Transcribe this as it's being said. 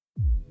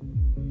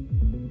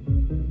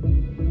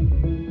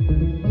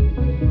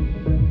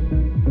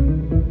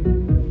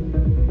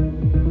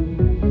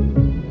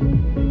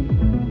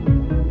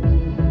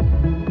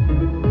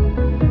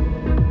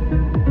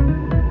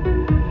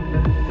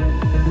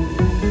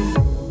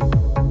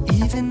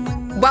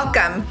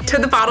Welcome to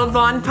the Bottled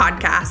Blonde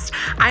podcast.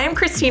 I am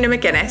Christina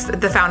McGinnis,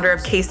 the founder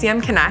of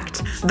KCM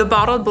Connect, the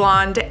Bottled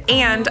Blonde,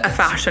 and a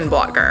fashion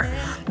blogger.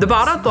 The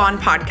Bottled Blonde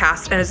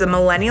podcast is a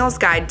millennial's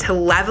guide to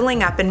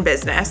leveling up in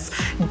business,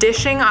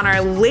 dishing on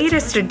our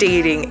latest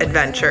dating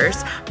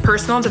adventures,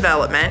 personal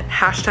development,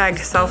 hashtag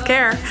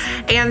self-care,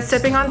 and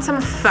sipping on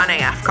some fun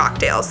AF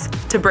cocktails.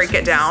 To break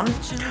it down,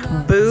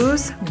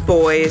 booze,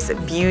 boys,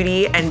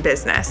 beauty, and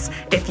business.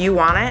 If you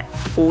want it,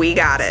 we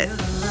got it.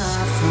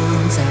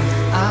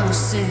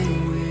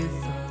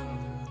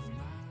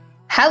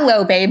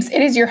 Hello, babes.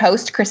 It is your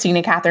host,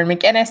 Christina Catherine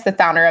McGinnis, the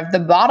founder of The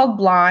Bottled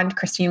Blonde,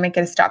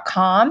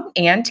 ChristinaMcGinnis.com,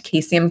 and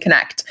KCM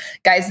Connect.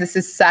 Guys, this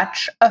is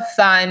such a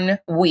fun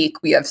week.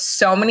 We have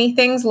so many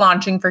things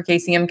launching for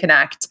KCM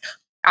Connect.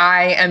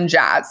 I am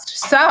jazzed.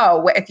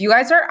 So if you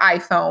guys are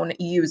iPhone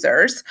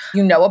users,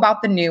 you know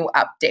about the new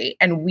update,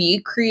 and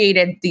we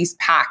created these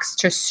packs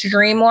to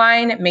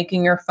streamline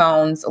making your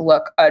phones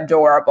look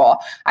adorable.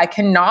 I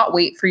cannot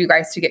wait for you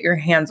guys to get your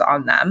hands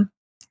on them.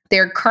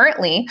 They're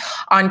currently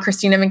on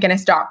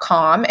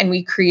ChristinaMcGinnis.com, and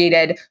we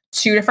created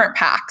 2 different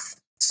packs.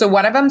 So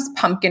one of them's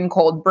pumpkin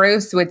cold brew.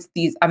 So it's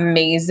these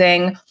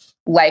amazing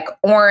like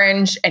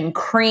orange and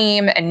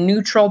cream and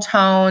neutral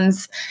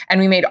tones.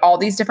 And we made all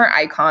these different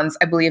icons.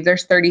 I believe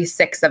there's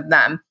 36 of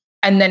them.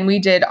 And then we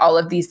did all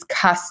of these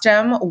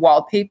custom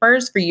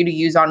wallpapers for you to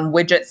use on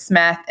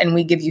Widgetsmith. And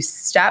we give you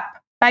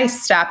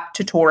step-by-step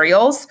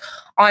tutorials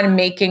on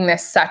making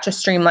this such a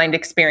streamlined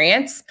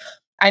experience.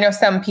 I know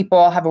some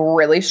people have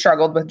really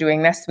struggled with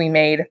doing this. We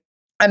made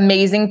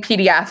amazing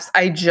PDFs.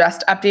 I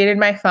just updated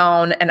my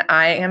phone and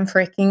I am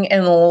freaking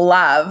in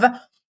love.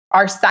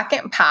 Our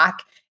second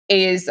pack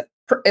is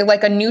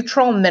like a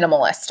neutral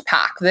minimalist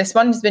pack. This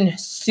one has been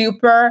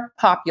super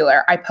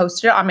popular. I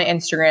posted it on my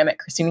Instagram at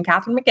Christina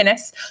Catherine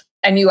McGinnis,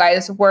 and you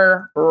guys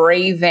were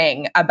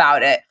raving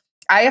about it.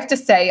 I have to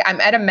say, I'm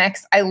at a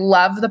mix. I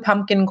love the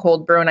pumpkin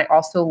cold brew, and I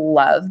also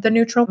love the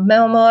neutral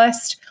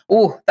minimalist.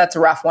 Ooh, that's a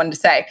rough one to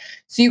say.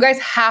 So you guys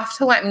have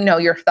to let me know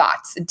your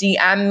thoughts.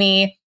 DM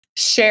me,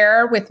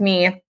 share with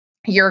me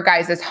your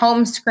guys'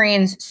 home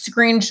screens,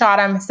 screenshot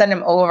them, send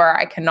them over.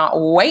 I cannot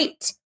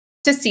wait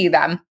to see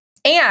them.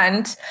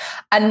 And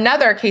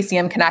another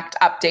KCM Connect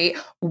update,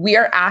 we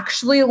are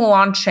actually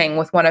launching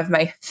with one of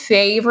my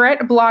favorite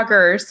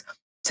bloggers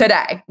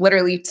today,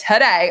 literally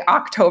today,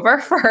 October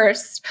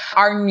 1st,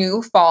 our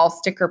new fall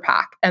sticker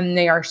pack. And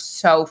they are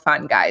so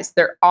fun, guys.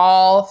 They're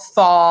all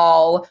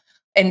fall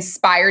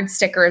inspired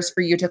stickers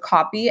for you to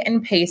copy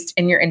and paste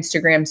in your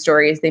Instagram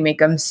stories. They make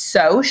them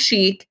so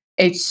chic.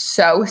 It's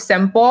so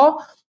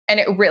simple. And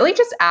it really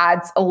just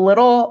adds a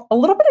little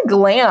bit of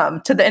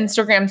glam to the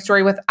Instagram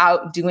story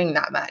without doing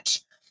that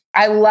much.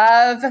 I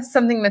love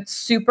something that's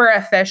super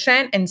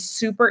efficient and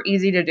super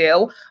easy to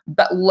do,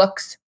 but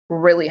looks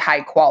really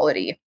high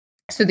quality.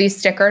 So these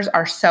stickers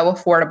are so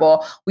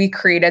affordable. We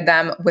created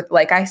them with,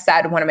 like I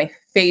said, one of my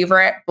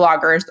favorite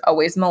bloggers,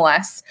 always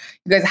Melissa.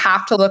 You guys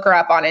have to look her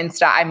up on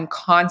Insta. I'm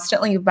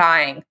constantly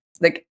buying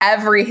like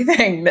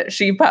everything that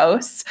she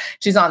posts.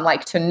 She's on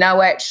Like to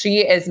Know It. She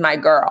is my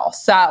girl.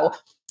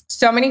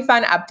 So many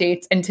fun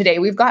updates. And today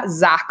we've got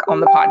Zach on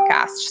the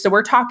podcast. So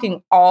we're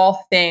talking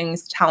all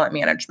things talent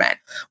management.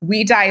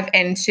 We dive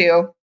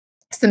into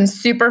some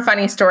super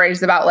funny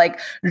stories about like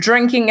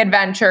drinking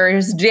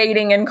adventures,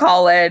 dating in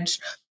college.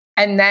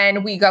 And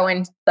then we go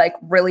in like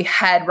really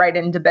head right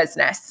into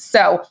business.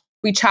 So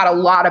we chat a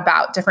lot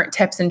about different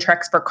tips and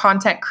tricks for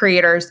content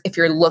creators. If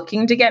you're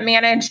looking to get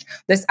managed,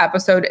 this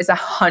episode is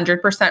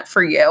 100%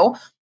 for you.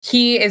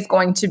 He is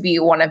going to be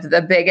one of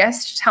the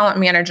biggest talent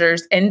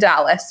managers in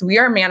Dallas. We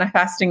are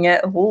manifesting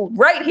it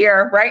right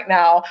here, right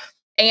now.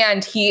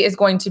 And he is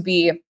going to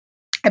be,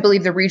 I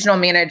believe, the regional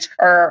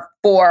manager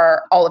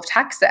for all of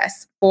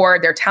Texas for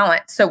their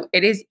talent. So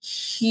it is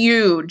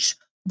huge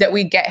that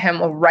we get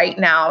him right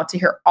now to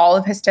hear all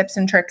of his tips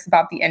and tricks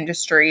about the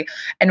industry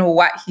and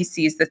what he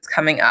sees that's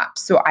coming up.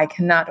 So I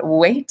cannot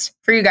wait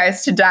for you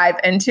guys to dive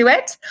into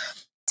it.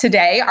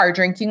 Today, our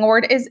drinking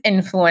word is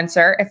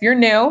influencer. If you're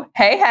new,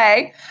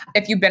 hey.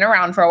 If you've been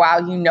around for a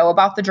while, you know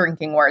about the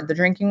drinking word. The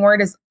drinking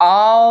word is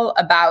all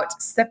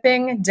about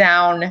sipping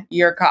down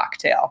your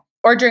cocktail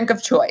or drink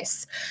of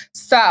choice.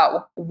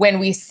 So when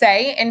we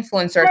say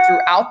influencer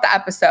throughout the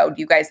episode,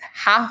 you guys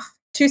have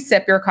to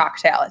sip your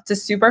cocktail. It's a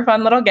super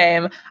fun little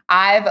game.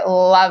 I've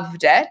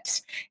loved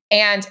it.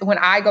 And when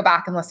I go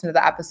back and listen to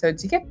the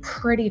episodes, you get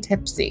pretty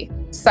tipsy.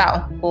 So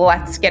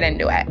let's get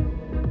into it.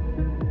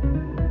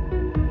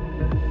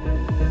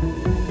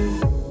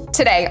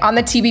 Today on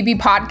the TBB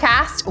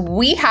podcast,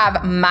 we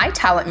have my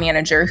talent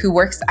manager who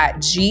works at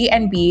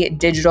G&B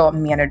Digital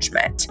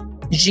Management.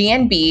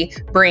 G&B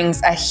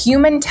brings a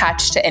human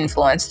touch to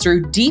influence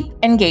through deep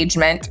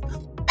engagement,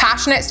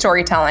 passionate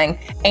storytelling,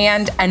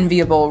 and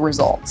enviable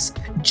results.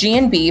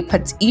 G&B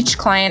puts each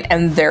client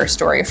and their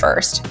story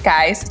first.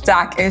 Guys,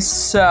 Zach is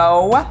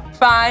so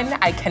fun.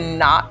 I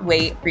cannot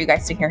wait for you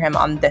guys to hear him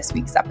on this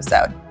week's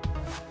episode.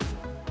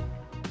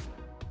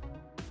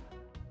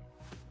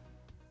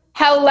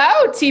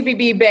 Hello,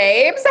 TBB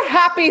babes.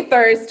 Happy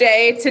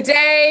Thursday.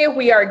 Today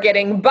we are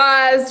getting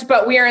buzzed,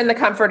 but we are in the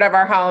comfort of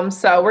our home,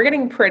 so we're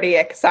getting pretty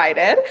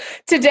excited.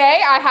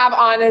 Today I have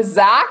on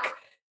Zach.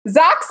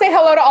 Zach, say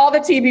hello to all the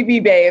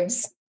TBB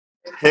babes.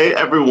 Hey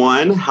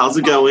everyone, how's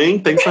it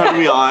going? Thanks for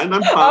having me on.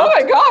 I'm pumped. Oh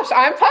my gosh,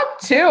 I'm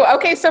pumped too.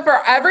 Okay, so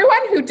for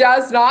everyone who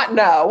does not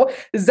know,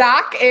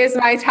 Zach is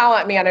my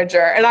talent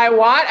manager, and I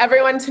want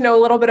everyone to know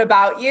a little bit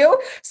about you.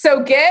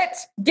 So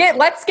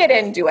let's get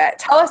into it.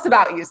 Tell us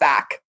about you,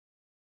 Zach.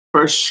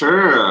 For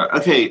sure.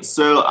 Okay,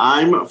 so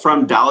I'm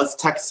from Dallas,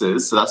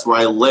 Texas, so that's where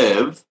I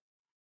live.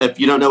 If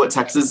you don't know what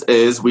Texas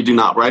is, we do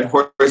not ride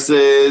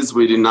horses.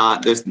 We do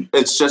not,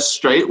 it's just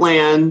straight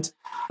land,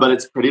 but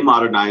it's pretty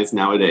modernized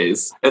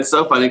nowadays. It's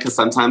so funny because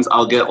sometimes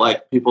I'll get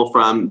like people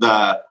from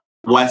the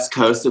West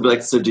Coast to be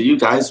like, so do you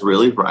guys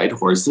really ride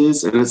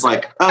horses? And it's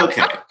like,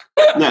 okay,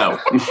 no,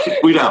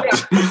 we don't.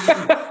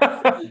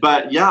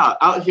 But yeah,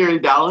 out here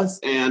in Dallas,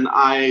 and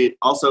I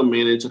also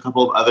manage a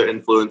couple of other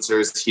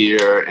influencers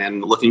here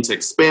and looking to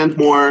expand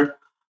more.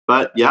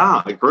 But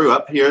yeah, I grew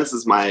up here. This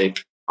is my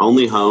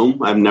only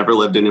home. I've never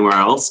lived anywhere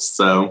else.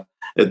 So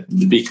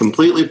it'd be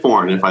completely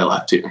foreign if I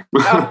left here.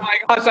 Oh my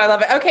gosh, I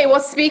love it. Okay,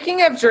 well,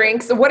 speaking of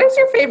drinks, what is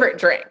your favorite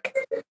drink?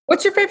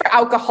 What's your favorite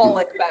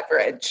alcoholic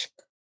beverage?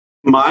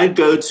 My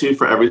go-to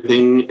for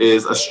everything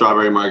is a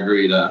strawberry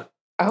margarita.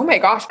 Oh my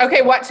gosh.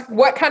 Okay,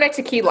 what kind of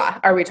tequila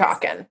are we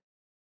talking?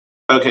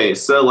 Okay,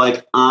 so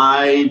like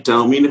I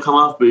don't mean to come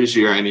off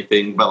bougie or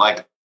anything, but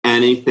like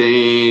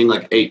anything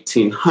like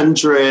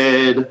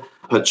 1800,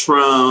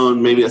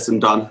 Patron, maybe some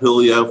Don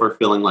Julio for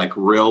feeling like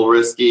real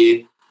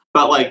risky.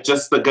 But like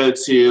just the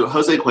go-to,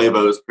 Jose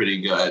Cuervo is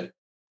pretty good.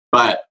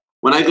 But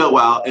when I go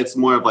out, it's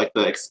more of like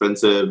the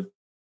expensive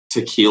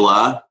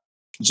tequila,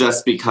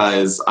 just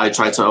because I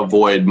try to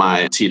avoid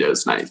my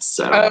Tito's nights.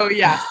 So. Oh,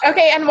 yeah.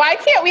 Okay, and why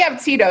can't we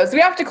have Tito's? We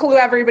have to clue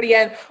everybody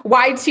in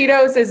why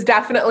Tito's is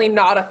definitely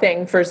not a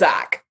thing for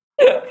Zach.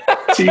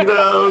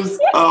 Tito's?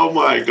 Oh,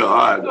 my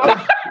God.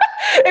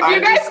 If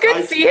you guys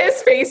could see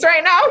his face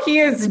right now, he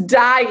is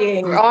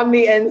dying on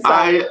the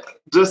inside. I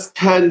just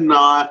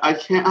cannot. I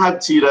can't have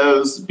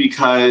Tito's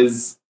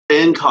because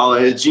in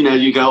college,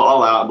 you go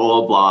all out,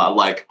 blah, blah, blah.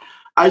 Like,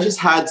 I just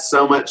had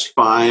so much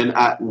fun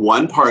at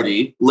one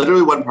party,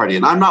 literally one party.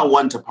 And I'm not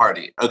one to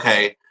party,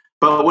 okay?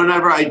 But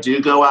whenever I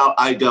do go out,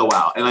 I go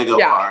out and I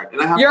go hard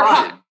and I have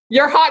fun.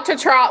 You're hot to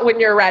trot when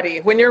you're ready.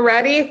 When you're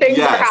ready, things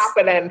are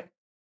happening.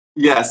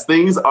 Yes,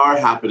 things are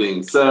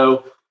happening.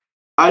 So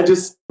I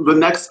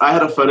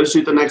had a photo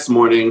shoot the next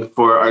morning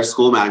for our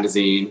school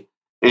magazine.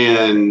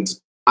 And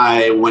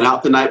I went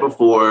out the night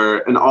before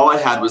and all I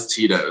had was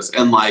Tito's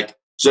and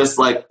just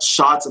like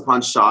shots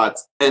upon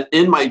shots and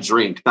in my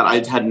drink that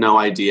I had no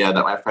idea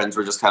that my friends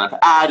were just kind of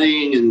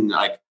adding and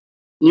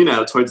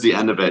towards the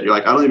end of it, you're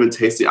like, I don't even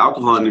taste the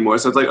alcohol anymore.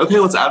 So it's like, okay,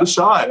 let's add a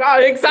shot. Oh,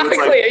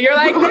 exactly. You're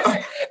like,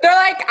 they're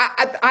like,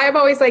 I'm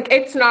always like,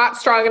 it's not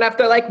strong enough.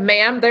 They're like,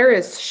 ma'am, there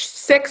is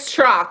 6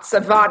 shots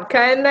of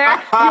vodka in there.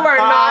 You are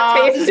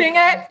not tasting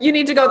it. You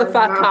need to go the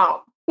fuck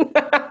home.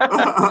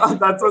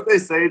 That's what they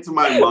say to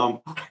my mom.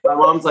 My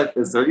mom's like,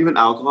 is there even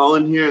alcohol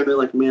in here? And they're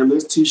like, ma'am,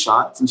 there's 2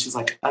 shots. And she's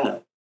like,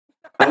 oh.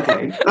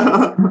 Okay.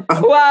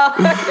 well,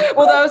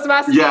 those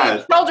must be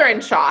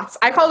children's shots.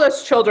 I call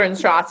those children's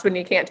shots when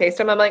you can't taste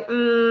them. I'm like,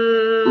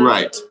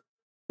 Right.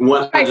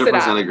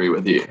 100% agree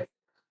with you.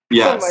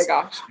 Yes. Oh my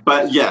gosh.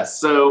 But yes,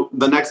 so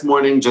the next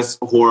morning, just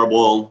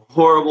horrible.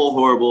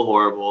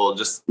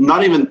 Just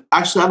not even,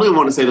 actually, I don't even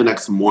want to say the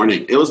next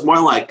morning. It was more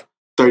like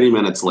 30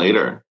 minutes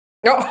later.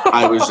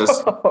 I was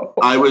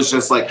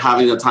just like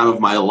having the time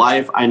of my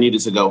life. I needed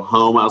to go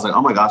home. I was like,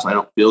 oh my gosh, I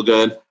don't feel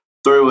good.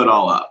 Threw it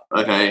all up.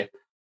 Okay.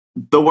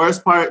 The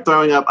worst part,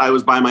 throwing up, I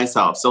was by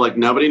myself. So like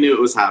nobody knew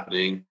it was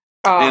happening.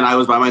 And I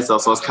was by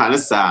myself. So I was kind of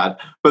sad.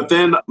 But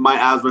then my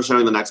abs were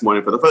showing the next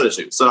morning for the photo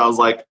shoot. So I was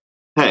like,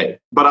 hey,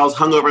 but I was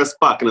hungover as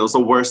fuck. And it was the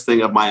worst thing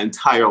of my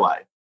entire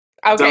life.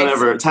 Okay.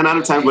 10 out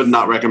of 10 would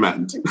not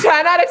recommend.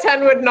 10 out of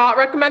 10 would not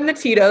recommend the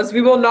Tito's. We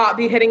will not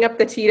be hitting up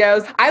the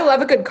Tito's. I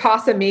love a good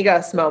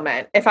Casamigos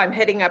moment if I'm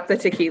hitting up the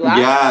tequila.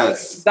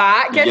 Yes.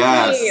 That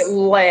gets me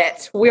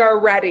lit. We are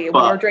ready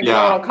when we're drinking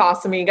a little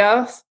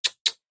Casamigos.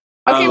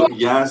 Okay,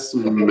 yes,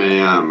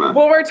 ma'am.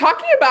 Well, we're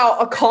talking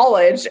about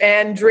college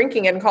and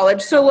drinking in college.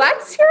 So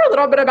let's hear a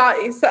little bit about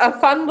a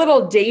fun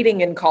little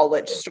dating in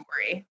college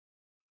story.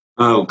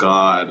 Oh,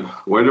 God.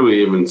 Where do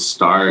we even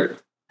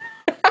start?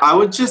 I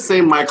would just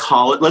say my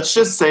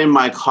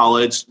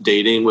college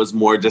dating was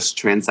more just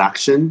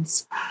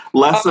transactions,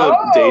 less of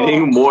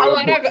dating, more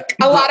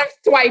a lot of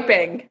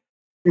swiping.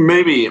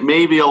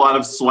 Maybe a lot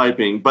of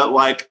swiping, but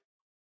like,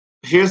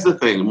 here's the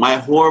thing: my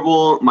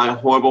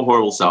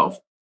horrible self.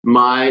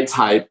 My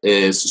type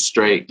is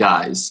straight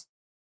guys.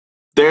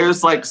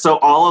 There's so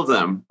all of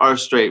them are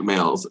straight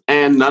males,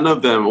 and none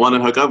of them want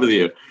to hook up with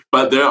you.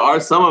 but there are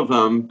some of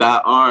them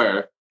that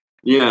are,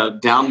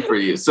 down for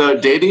you. So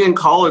dating in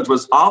college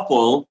was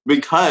awful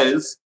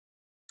because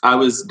I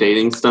was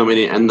dating so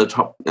many in the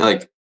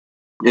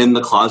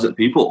closet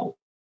people.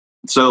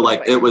 So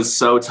it was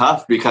so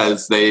tough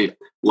because they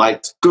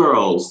liked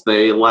girls,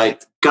 they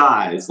liked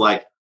guys,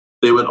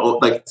 they would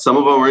some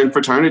of them were in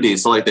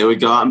fraternities, so they would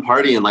go out and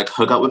party and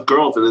hook up with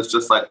girls, and it's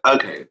just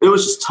okay, it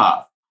was just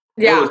tough.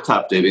 Yeah. It was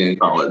tough dating in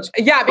college.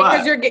 Yeah,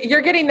 because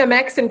you're getting the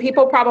mix, and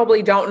people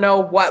probably don't know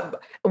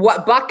what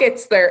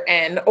buckets they're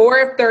in, or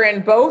if they're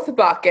in both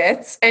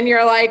buckets, and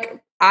you're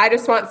like, I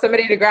just want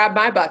somebody to grab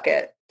my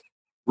bucket.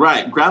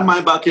 Right, grab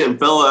my bucket and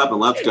fill it up and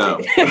let's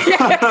go.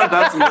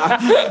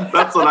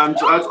 That's all I'm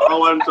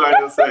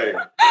trying to say.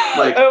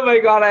 Oh my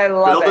God, I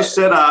love it. Fill the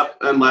shit up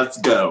and let's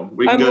go.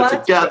 We can go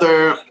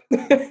together.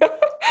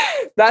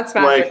 That's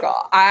magical.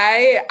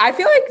 I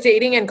feel like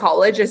dating in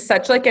college is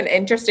such an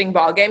interesting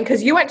ballgame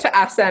because you went to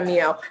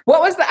SMU.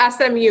 What was the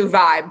SMU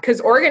vibe?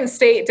 Because Oregon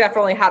State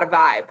definitely had a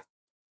vibe.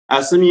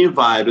 SMU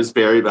vibe is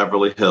very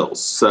Beverly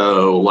Hills.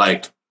 So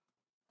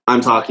I'm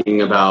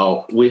talking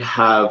about, we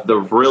have the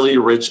really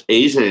rich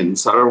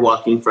Asians that are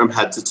walking from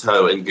head to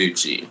toe in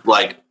Gucci,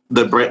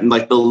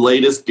 the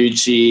latest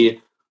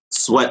Gucci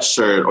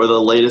sweatshirt or the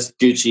latest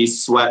Gucci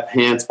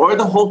sweatpants or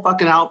the whole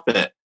fucking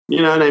outfit.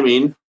 You know what I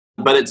mean?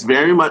 But it's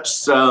very much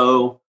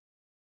so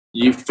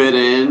you fit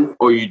in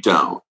or you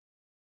don't.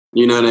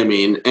 You know what I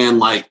mean?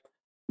 And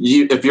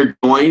if you're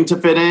going to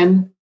fit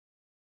in,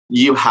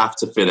 you have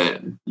to fit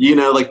in,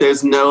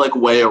 there's no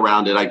way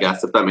around it, I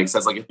guess, if that makes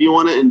sense. If you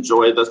want to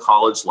enjoy the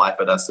college life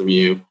at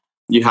SMU,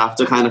 you have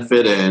to kind of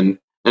fit in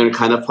and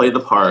kind of play the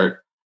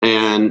part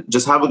and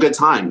just have a good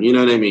time. You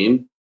know what I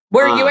mean?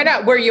 Were you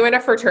in a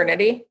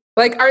fraternity?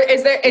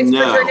 Is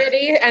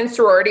fraternity and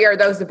sorority, are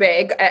those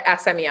big at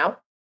SMU?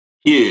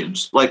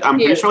 Huge. I'm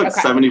pretty sure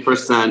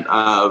 70%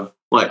 of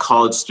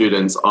college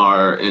students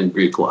are in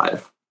Greek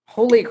life.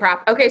 Holy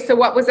crap. Okay, so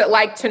what was it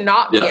like to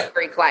not be in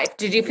Greek life?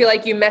 Did you feel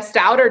like you missed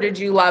out, or did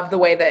you love the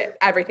way that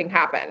everything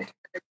happened?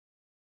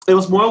 It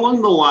was more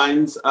along the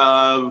lines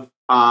of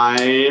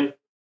I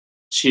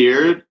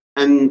cheered,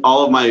 and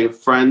all of my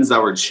friends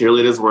that were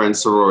cheerleaders were in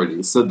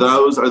sororities. So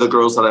those are the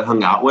girls that I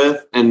hung out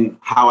with, and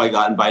how I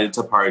got invited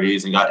to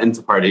parties and got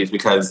into parties,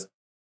 because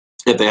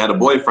if they had a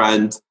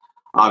boyfriend,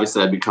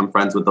 obviously I'd become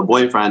friends with the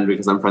boyfriend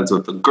because I'm friends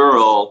with the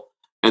girl.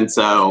 And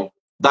so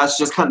that's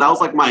just that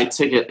was my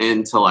ticket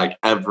into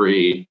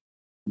every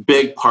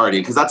big party,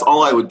 because that's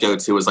all I would go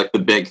to was the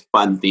big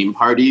fun theme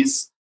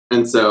parties.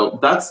 And so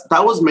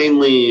that was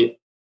mainly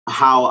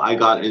how I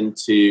got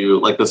into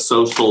the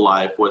social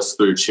life, was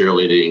through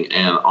cheerleading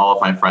and all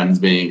of my friends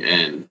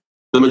the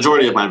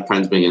majority of my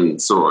friends being in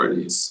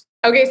sororities.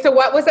 Okay, so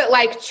what was it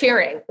like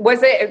cheering?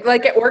 Was it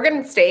at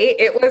Oregon State?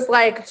 It was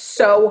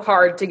so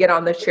hard to get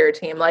on the cheer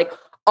team.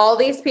 All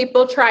these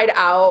people tried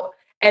out.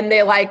 And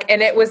they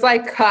and it was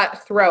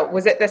cutthroat.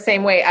 Was it the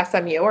same way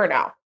SMU or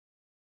no?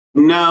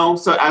 No.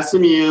 So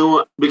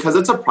SMU, because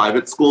it's a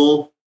private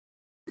school,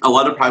 a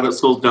lot of private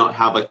schools don't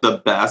have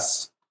the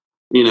best,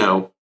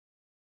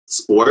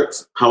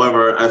 sports.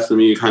 However,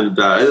 SMU kind of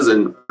does.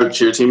 And our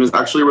cheer team is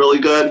actually really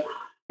good,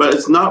 but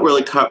it's not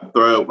really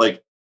cutthroat.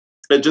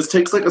 It just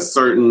takes a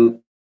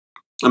certain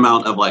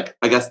amount of I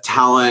guess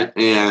talent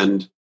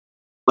and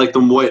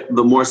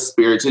the more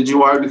spirited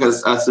you are,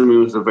 because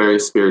SMU is a very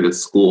spirited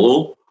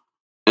school.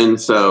 And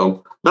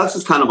so that's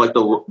just kind of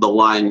the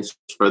lines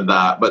for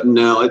that. But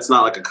no, it's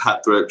not a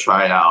cutthroat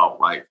tryout,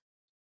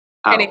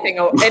 anything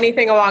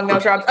along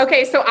those lines.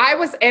 Okay, so I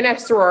was in a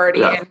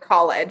sorority in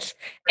college,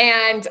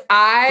 and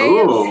I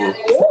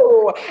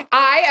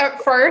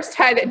at first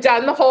had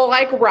done the whole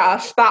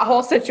rush. That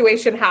whole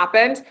situation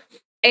happened,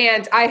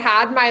 and I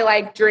had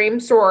my dream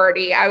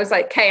sorority. I was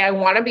okay, I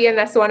want to be in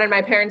this one, and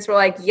my parents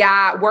were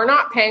yeah, we're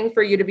not paying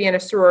for you to be in a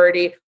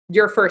sorority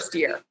your first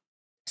year.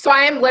 So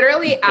I am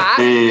literally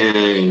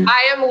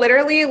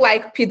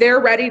they're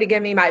ready to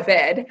give me my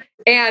bid,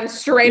 and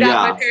straight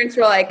up my parents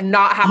were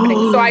not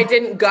happening. So I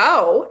didn't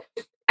go.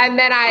 And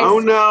then oh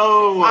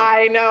no,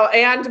 I know.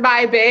 And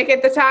my big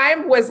at the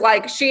time was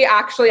she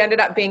actually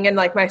ended up being in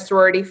my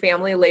sorority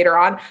family later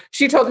on.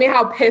 She told me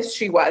how pissed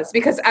she was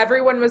because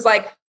everyone was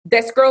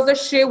this girl's a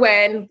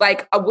shoo-in,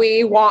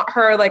 we want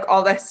her,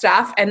 all this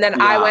stuff. And then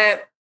I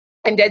went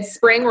and did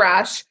spring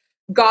rush,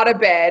 got a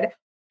bid.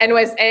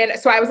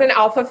 So I was in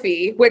Alpha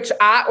Phi, which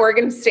at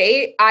Oregon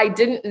State, I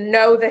didn't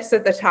know this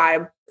at the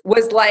time,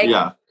 was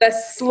the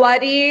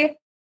slutty,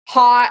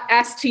 hot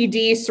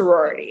STD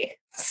sorority.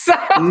 So,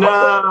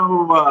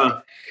 no.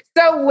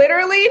 So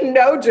literally,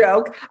 no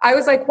joke, I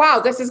was wow,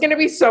 this is going to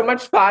be so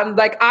much fun.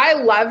 I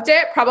loved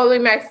it probably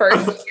my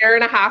first year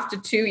and a half to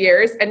 2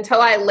 years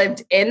until I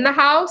lived in the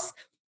house.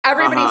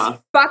 Everybody's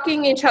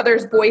fucking each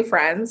other's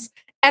boyfriends.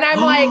 And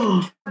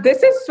I'm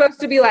this is supposed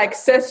to be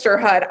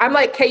sisterhood. I'm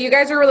okay, you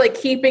guys are really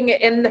keeping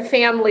it in the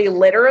family,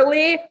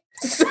 literally.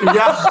 So I'm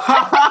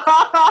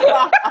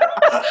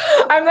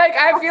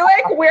I feel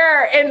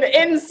we're in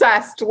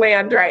incest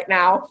land right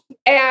now.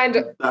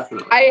 And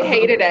definitely. I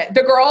hated it.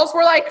 The girls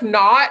were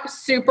not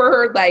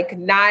super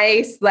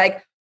nice.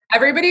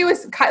 everybody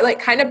was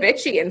kind of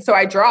bitchy. And so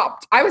I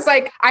dropped. I was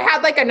like, I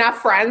had like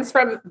enough friends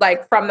from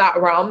that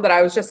realm that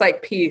I was just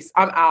like, peace,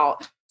 I'm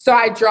out. So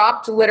I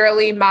dropped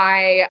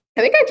I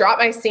think I dropped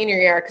my senior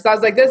year because I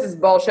was like, this is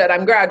bullshit.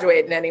 I'm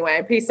graduating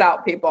anyway. Peace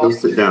out, people. Go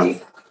sit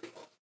down.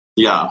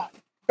 Yeah.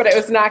 But it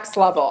was next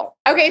level.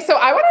 Okay, so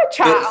I want to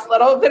chat a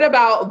little bit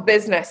about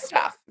business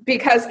stuff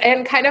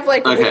and kind of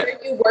like where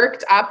you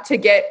worked up to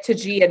get to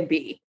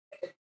G&B.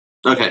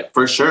 Okay,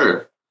 for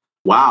sure.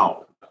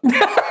 Wow.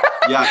 Yeah,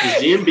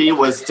 because G&B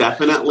was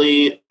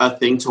definitely a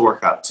thing to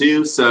work up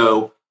to.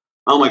 So,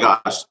 oh my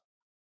gosh.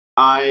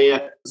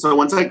 So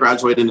once I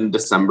graduated in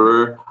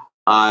December,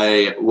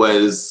 I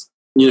was,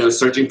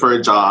 searching for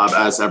a job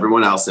as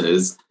everyone else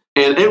is.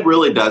 And it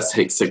really does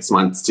take 6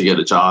 months to get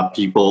a job,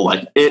 people.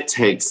 Like, it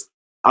takes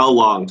a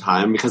long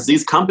time because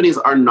these companies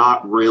are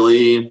not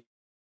really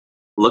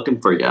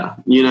looking for you.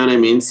 You know what I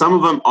mean? Some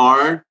of them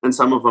are and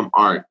some of them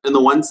aren't. And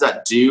the ones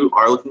that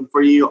are looking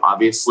for you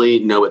obviously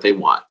know what they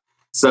want.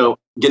 So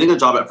getting a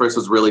job at first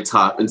was really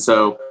tough. And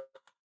so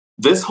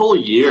this whole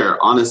year,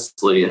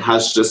 honestly,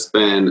 has just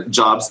been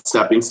job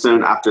stepping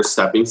stone after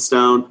stepping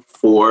stone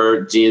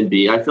for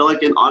G&B. I feel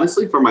like, and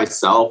honestly for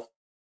myself,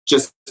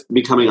 just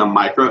becoming a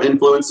micro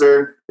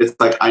influencer, it's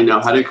like I know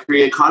how to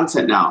create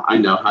content now. I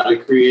know how to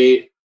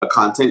create a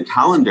content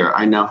calendar.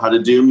 I know how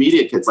to do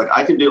media kits. Like,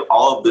 I can do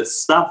all of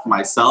this stuff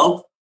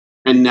myself.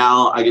 And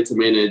now I get to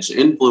manage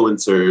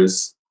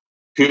influencers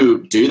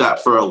who do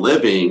that for a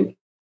living.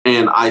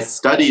 And I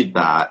studied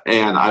that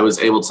and I was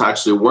able to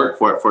actually work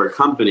for it for a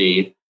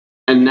company.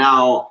 And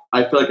now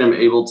I feel like I'm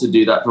able to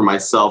do that for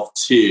myself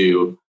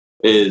too,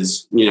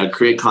 is,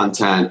 create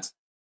content,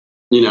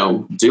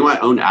 do my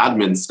own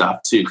admin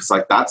stuff too. Cause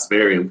like, that's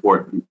very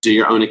important. Do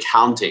your own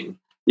accounting.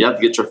 You have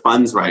to get your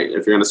funds right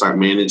if you're going to start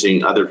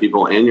managing other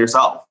people and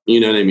yourself. You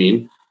know what I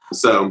mean?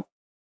 So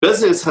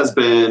business has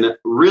been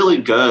really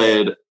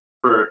good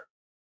for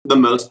the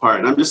most part.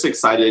 And I'm just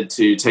excited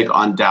to take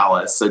on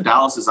Dallas. So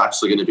Dallas is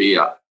actually going to be,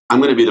 I'm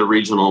going to be the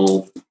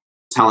regional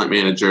talent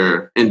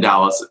manager in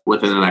Dallas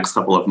within the next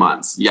couple of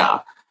months. Yeah.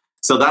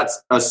 So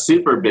that's a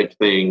super big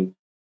thing.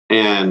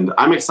 And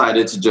I'm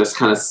excited to just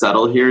kind of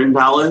settle here in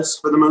Dallas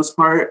for the most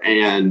part.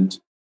 And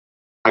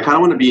I kind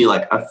of want to be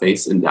like a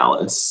face in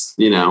Dallas,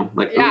 ooh,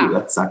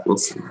 that's Zach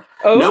Wilson.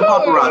 Oh. No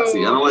paparazzi.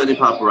 I don't want any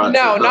paparazzi.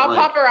 No, not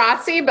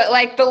paparazzi, but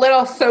like the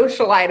little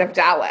socialite of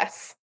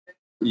Dallas.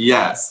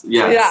 Yes.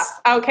 Yeah.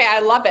 Okay. I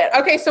love it.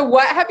 Okay. So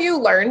what have you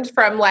learned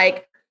from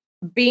like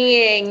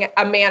being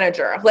a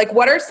manager? Like,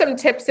 what are some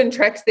tips and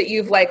tricks that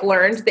you've like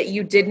learned that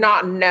you did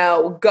not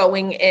know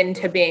going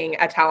into being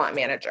a talent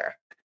manager?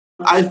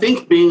 I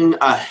think being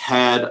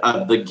ahead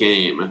of the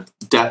game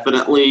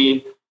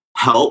definitely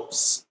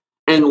helps,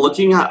 and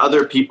looking at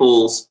other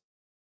people's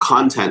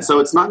content. So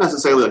it's not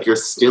necessarily like you're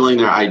stealing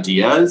their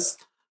ideas,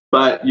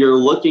 but you're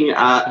looking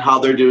at how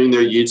they're doing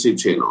their YouTube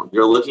channel.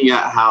 You're looking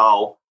at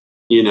how,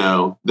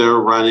 they're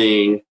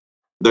running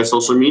their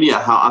social media,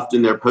 how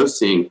often they're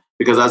posting.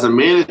 Because as a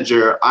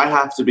manager, I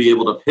have to be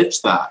able to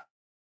pitch that.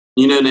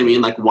 You know what I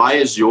mean? Like, why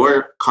is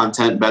your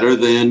content better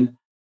than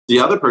the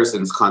other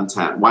person's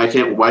content? Why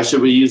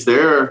should we use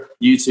their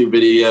YouTube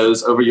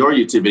videos over your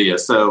YouTube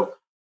videos? So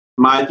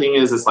my thing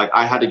is, it's like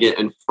I had to get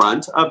in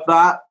front of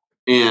that.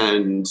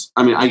 And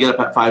I mean, I get up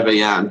at 5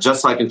 a.m.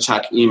 just so I can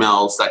check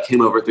emails that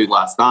came over through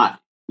last night.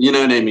 You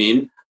know what I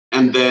mean?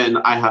 And then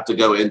I have to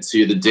go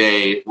into the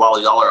day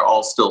while y'all are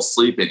all still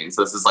sleeping.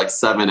 So this is like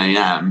 7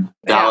 a.m.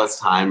 Dallas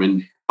time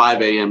and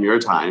 5 a.m. your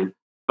time.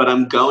 But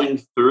I'm going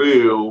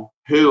through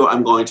who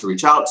I'm going to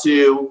reach out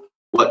to.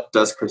 What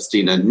does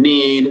Christina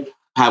need?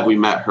 Have we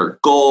met her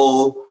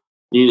goal?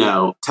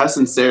 Tess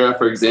and Sarah,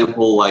 for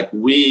example, like,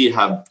 we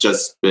have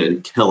just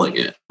been killing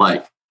it.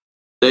 Like,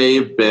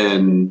 they've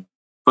been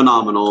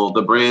phenomenal.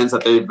 The brands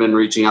that they've been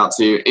reaching out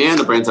to and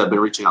the brands that have been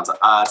reaching out to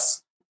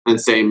us and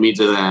saying me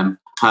to them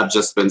have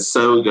just been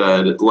so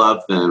good.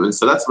 Love them. And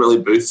so that's really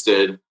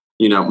boosted,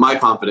 my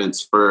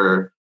confidence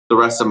for the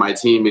rest of my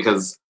team,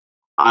 because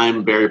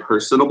I'm very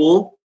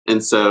personable.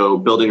 And so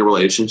building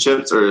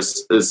relationships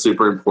is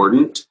super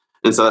important.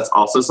 And so that's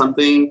also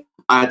something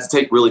I had to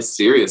take really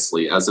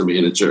seriously as a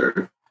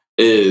manager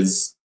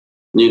is,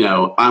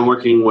 I'm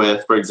working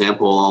with, for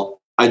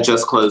example, I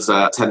just closed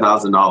a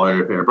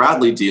 $10,000 Bear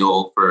Bradley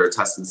deal for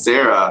Tess and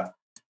Sarah.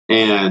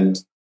 And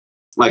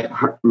like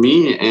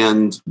me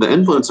and the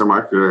influencer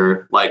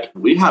marketer, like,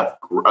 we have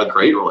a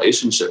great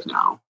relationship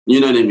now. You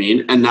know what I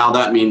mean? And now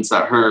that means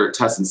that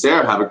Tess and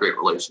Sarah have a great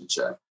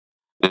relationship.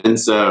 And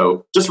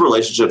so just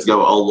relationships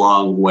go a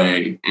long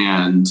way.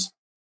 And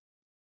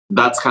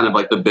that's kind of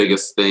like the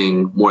biggest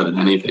thing more than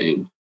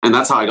anything. And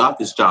that's how I got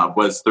this job,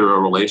 was through a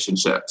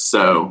relationship.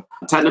 So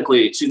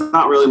technically, she's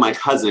not really my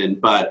cousin,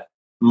 but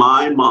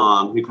my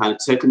mom, who kind of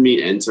took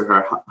me into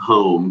her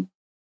home,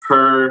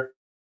 her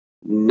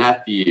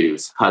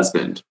nephew's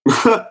husband.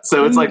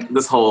 So it's like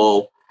this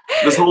whole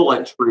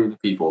like tree of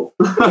people.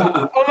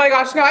 Oh my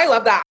gosh, no, I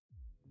love that.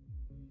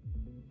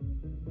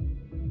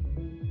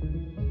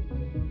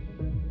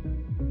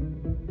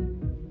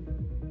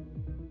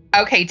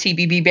 Okay,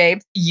 TBB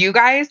babes, you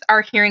guys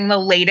are hearing the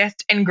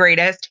latest and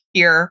greatest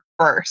here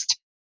first.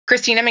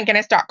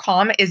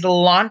 ChristinaMcGinnis.com is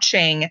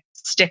launching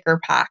sticker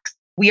packs.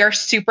 We are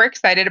super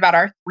excited about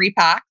our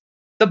 3-pack,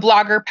 the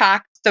blogger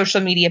pack, social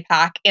media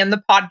pack, and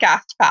the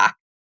podcast pack.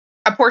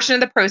 A portion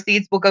of the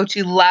proceeds will go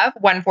to Love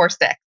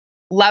 146.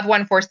 Love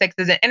 146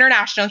 is an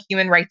international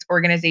human rights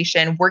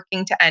organization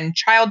working to end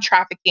child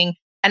trafficking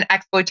and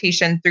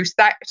exploitation through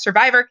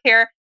survivor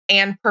care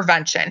and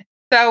prevention.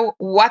 So,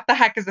 what the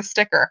heck is a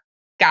sticker?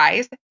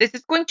 Guys, this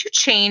is going to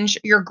change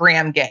your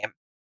gram game.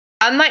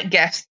 Unlike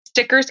gifts,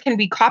 stickers can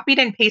be copied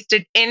and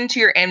pasted into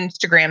your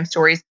Instagram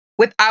stories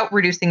without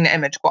reducing the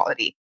image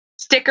quality.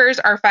 Stickers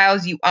are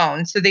files you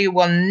own, so they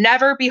will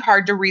never be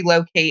hard to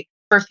relocate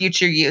for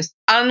future use,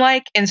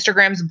 unlike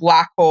Instagram's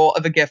black hole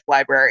of a gift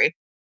library.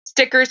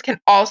 Stickers can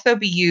also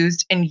be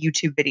used in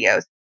YouTube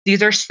videos.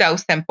 These are so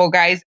simple,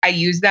 guys. I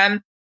use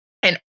them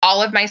in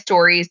all of my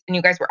stories, and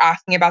you guys were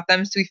asking about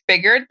them, so we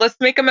figured let's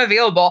make them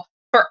available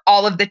for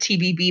all of the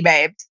TBB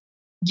babes.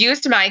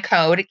 Use my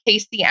code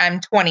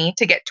KCM20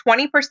 to get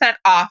 20%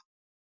 off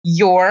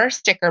your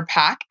sticker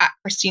pack at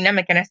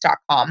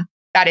ChristinaMcGinnis.com.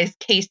 That is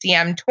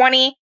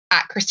KCM20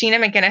 at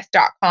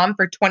ChristinaMcGinnis.com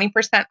for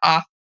 20%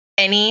 off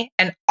any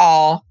and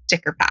all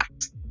sticker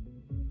packs.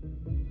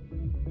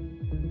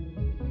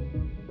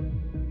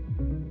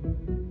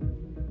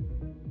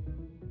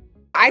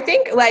 I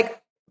think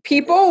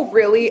people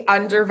really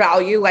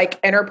undervalue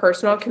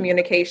interpersonal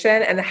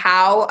communication and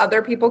how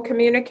other people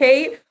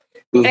communicate.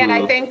 Mm-hmm. And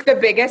I think the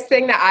biggest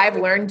thing that I've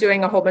learned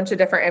doing a whole bunch of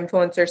different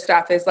influencer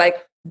stuff is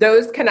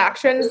those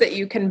connections that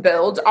you can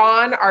build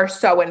on are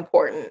so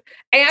important.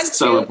 And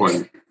so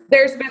important.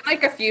 There's been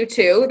a few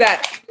too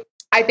that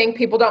I think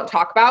people don't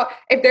talk about.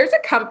 If there's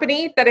a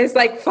company that is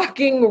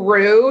fucking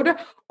rude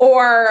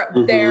or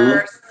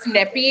they're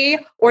snippy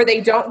or they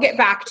don't get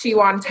back to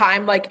you on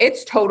time,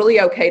 it's totally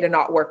okay to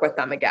not work with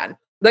them again.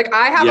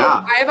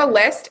 I have a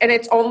list, and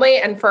it's only,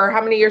 and for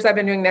how many years I've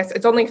been doing this,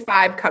 it's only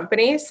 5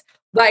 companies.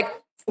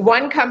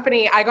 One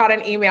company, I got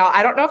an email.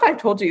 I don't know if I've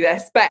told you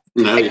this, but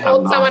I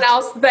told someone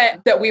else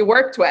that we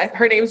worked with.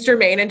 Her name's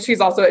Jermaine, and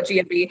she's also at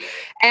G&B.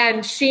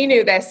 And she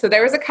knew this. So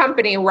there was a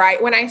company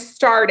right when I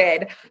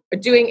started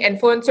doing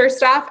influencer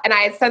stuff, and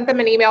I had sent them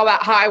an email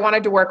about how I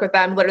wanted to work with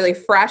them, literally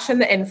fresh in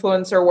the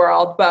influencer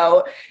world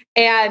boat.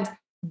 And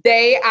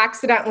they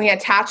accidentally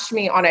attached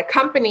me on a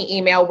company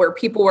email where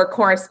people were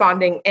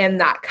corresponding in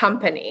that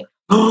company.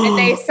 And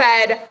they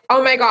said,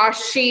 oh my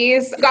gosh,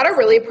 she's got a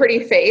really pretty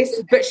face,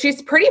 but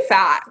she's pretty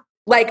fat.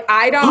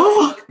 I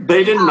don't.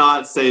 They did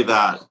not say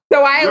that.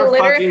 So You're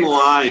literally fucking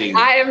lying.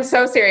 I am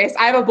so serious.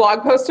 I have a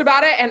blog post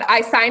about it, and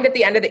I signed at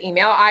the end of the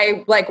email.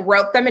 I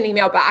wrote them an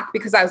email back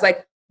because I was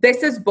like,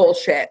 this is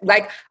bullshit.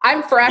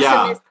 I'm fresh.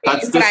 Yeah, in this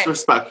that's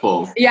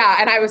disrespectful.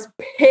 And I was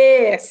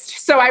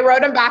pissed. So I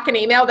wrote them back an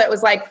email that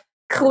was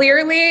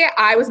clearly,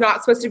 I was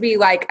not supposed to be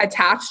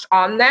attached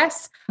on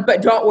this,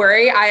 but don't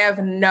worry, I have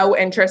no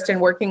interest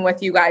in working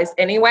with you guys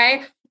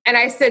anyway. And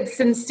I said,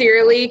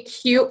 sincerely,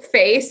 cute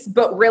face,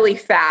 but really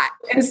fat,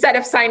 instead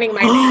of signing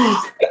my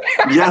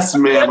name. Yes,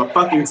 ma'am, a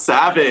fucking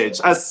savage,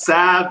 a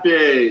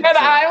savage. And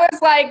I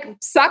was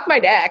suck my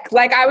dick.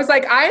 I was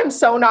I am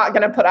so not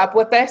going to put up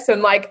with this.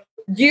 And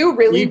you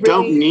really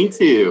don't need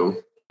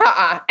to.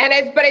 But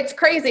it's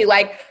crazy.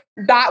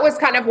 That was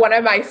kind of one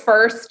of my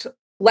first,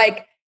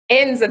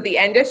 ends of the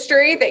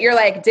industry that you're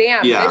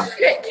damn, this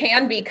shit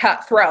can be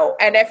cutthroat.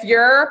 And if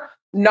you're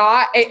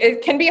not,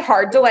 it can be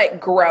hard to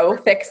grow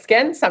thick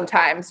skin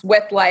sometimes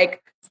with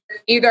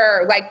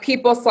either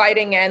people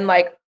sliding in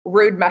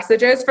rude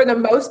messages. For the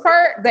most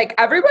part,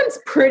 everyone's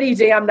pretty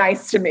damn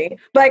nice to me.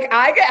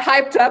 I get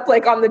hyped up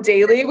on the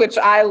daily, which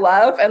I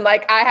love. And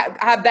I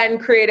have then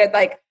created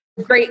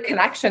great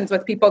connections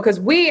with people because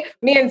me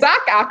and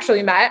Zach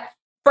actually met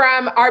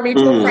from our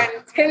mutual friend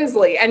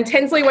Tinsley. And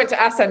Tinsley went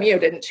to SMU,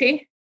 didn't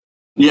she?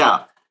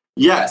 Yeah.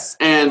 Yes.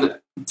 And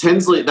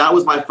Tinsley, that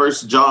was my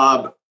first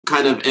job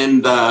kind of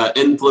in the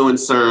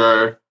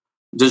influencer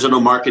digital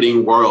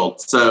marketing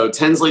world. So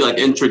Tinsley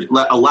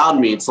allowed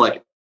me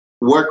to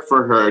work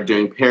for her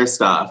doing pair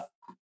stuff.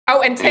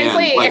 Oh, and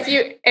Tinsley,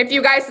 if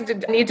you guys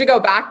need to go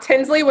back,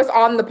 Tinsley was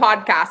on the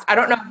podcast. I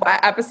don't know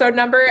what episode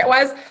number it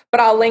was,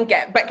 but I'll link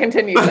it. But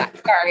continue, Zach.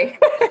 Sorry.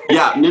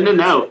 Yeah,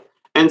 no.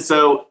 And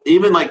so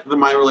even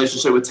my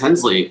relationship with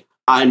Tinsley,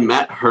 I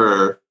met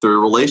her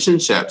through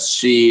relationships.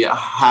 She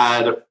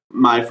had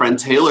my friend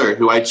Taylor,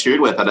 who I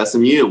cheered with at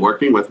SMU,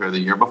 working with her the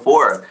year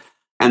before.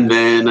 And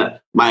then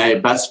my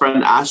best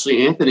friend,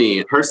 Ashley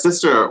Anthony, her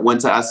sister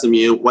went to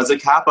SMU, was a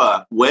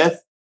Kappa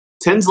with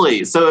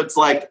Tinsley. So it's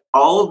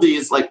all of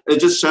these, it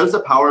just shows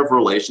the power of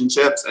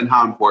relationships and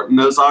how important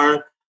those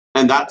are.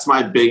 And that's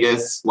my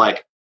biggest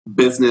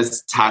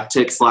business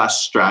tactic /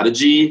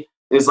 strategy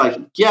is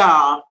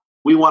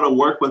we want to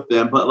work with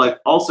them,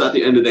 but also at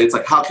the end of the day,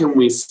 it's how can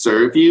we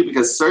serve you?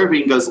 Because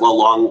serving goes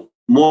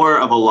more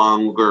of a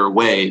longer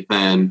way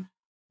than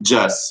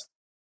just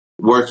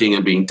working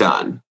and being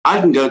done. I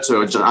can go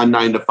to a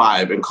 9 to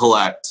 5 and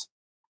collect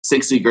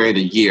 $60,000 a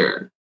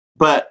year,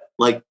 but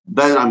like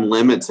then I'm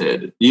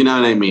limited. You know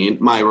what I mean?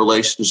 My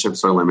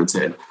relationships are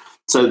limited.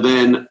 So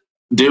then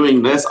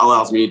doing this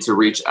allows me to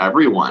reach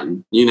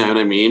everyone. You know what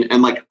I mean?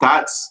 And like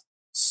that's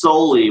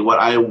solely what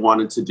I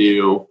wanted to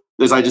do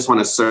is I just want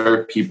to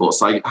serve people.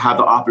 So I have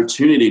the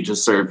opportunity to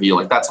serve you.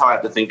 Like that's how I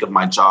have to think of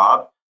my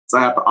job. So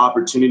I have the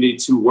opportunity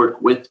to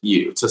work with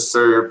you, to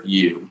serve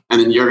you. And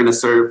then you're going to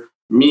serve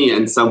me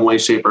in some way,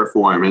 shape, or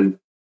form. And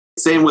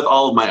same with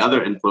all of my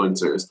other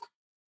influencers.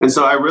 And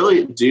so I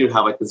really do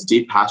have like this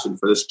deep passion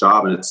for this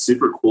job, and it's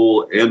super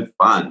cool and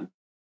fun.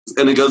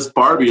 And it goes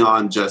far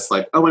beyond just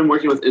like, oh, I'm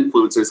working with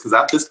influencers. Because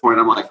at this point,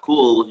 I'm like,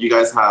 cool, you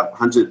guys have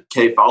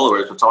 100K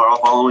followers, which are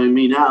all following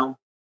me now.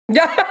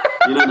 Yeah.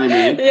 You know what I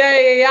mean?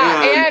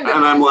 Yeah.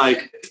 And I'm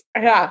like,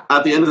 yeah.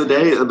 At the end of the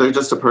day, they're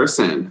just a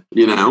person,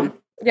 you know?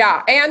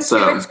 Yeah. And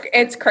so,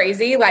 it's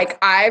crazy. Like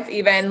I've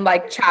even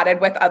like chatted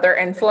with other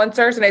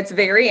influencers, and it's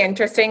very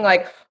interesting.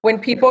 Like when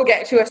people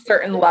get to a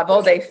certain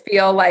level, they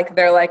feel like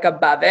they're like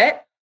above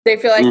it. They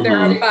feel like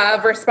they're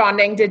above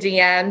responding to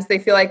DMs. They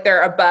feel like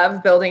they're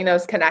above building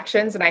those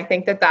connections. And I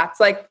think that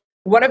that's like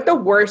one of the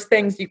worst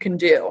things you can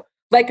do.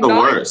 Like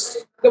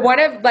worst. One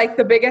of like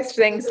the biggest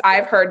things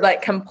I've heard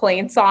like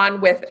complaints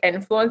on with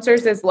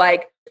influencers is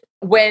like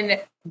when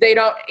they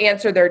don't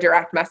answer their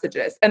direct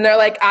messages. And they're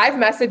like, I've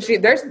messaged you.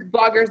 There's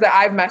bloggers that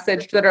I've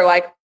messaged that are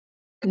like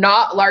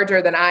not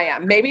larger than I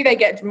am. Maybe they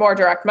get more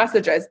direct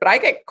messages, but I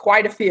get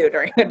quite a few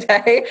during the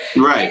day.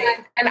 Right.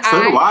 And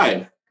so do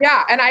I.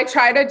 Yeah. And I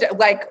try to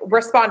like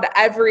respond to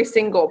every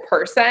single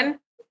person.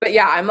 But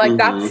yeah, I'm like,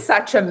 that's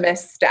such a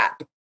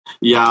misstep.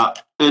 Yeah.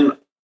 And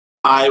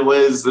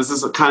this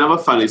is kind of a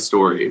funny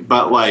story,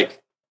 but like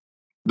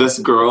this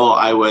girl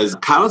I was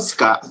kind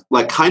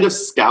of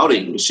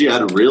scouting. She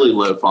had a really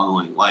low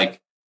following, like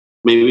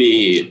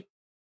maybe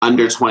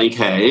under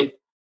 20K.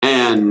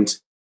 And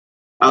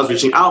I was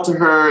reaching out to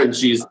her, and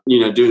she's,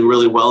 doing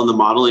really well in the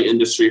modeling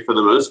industry for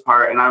the most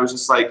part. And I was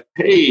just like,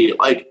 hey,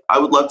 like, I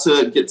would love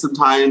to get some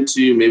time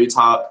to maybe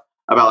talk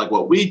about like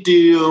what we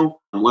do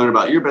and learn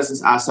about your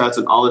business assets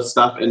and all this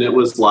stuff. And it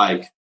was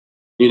like,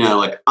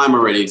 like I'm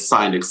already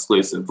signed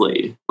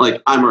exclusively.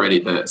 Like I'm already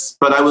this,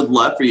 but I would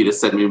love for you to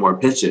send me more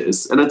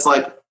pitches. And it's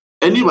like,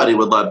 anybody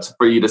would love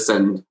for you to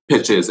send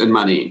pitches and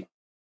money.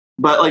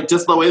 But like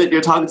just the way that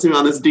you're talking to me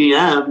on this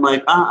DM,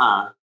 like,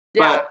 Yeah.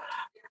 But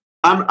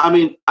I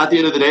mean, at the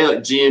end of the day,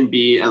 like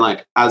G&B and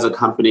like as a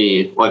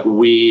company, like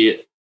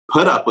we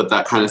put up with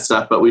that kind of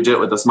stuff, but we do it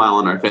with a smile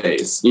on our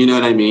face. You know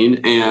what I mean?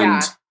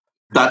 And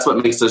that's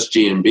what makes us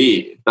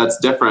G&B. That's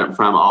different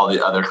from all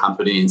the other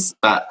companies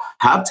that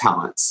have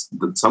talents.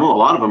 A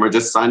lot of them are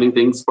just signing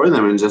things for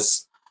them and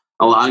just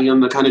allowing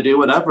them to kind of do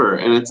whatever.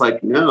 And it's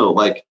like, no,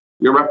 like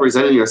you're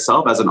representing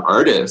yourself as an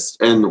artist,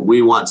 and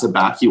we want to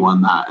back you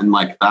on that. And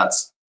like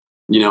that's,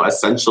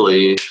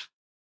 essentially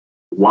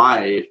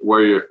why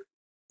we're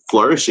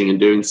flourishing and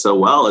doing so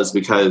well, is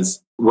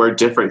because we're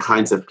different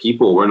kinds of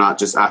people. We're not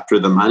just after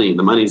the money.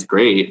 The money's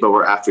great, but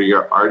we're after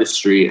your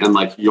artistry and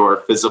like your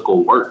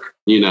physical work.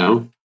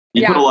 You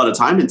put a lot of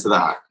time into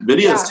that.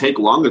 Videos take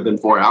longer than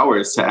 4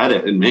 hours to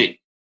edit and make.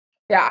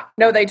 Yeah,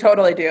 no, they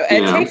totally do.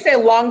 It takes a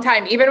long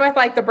time, even with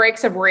like the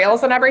breaks of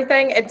reels and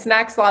everything. It's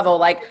next level,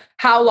 like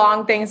how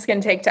long things can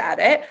take to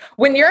edit.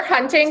 When you're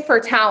hunting for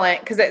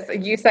talent, because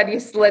you said you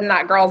slid in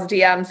that girl's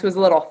DMs who was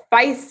a little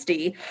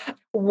feisty.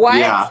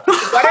 What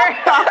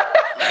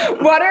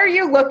are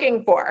you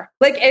looking for?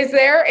 Like, is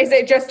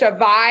it just a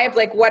vibe?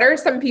 Like, what are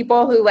some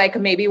people who like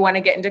maybe want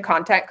to get into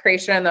content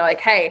creation and they're like,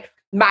 hey,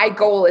 my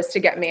goal is to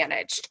get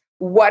managed?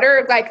 What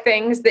are like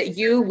things that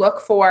you look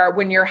for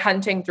when you're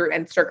hunting through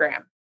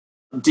Instagram?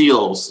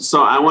 Deals.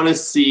 So I want to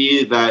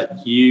see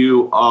that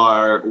you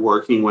are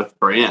working with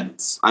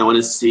brands. I want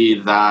to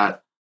see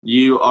that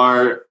you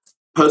are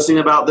posting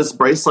about this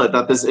bracelet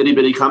that this itty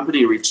bitty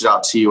company reached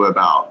out to you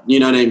about. You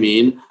know what I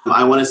mean?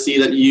 I want to see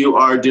that you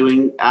are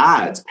doing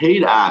ads,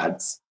 paid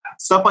ads,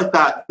 stuff like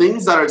that.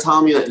 Things that are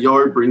telling me that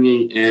you're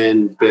bringing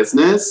in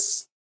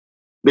business,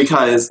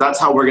 because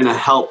that's how we're going to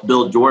help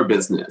build your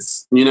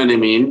business. You know what I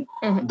mean?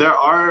 Mm-hmm. There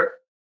are,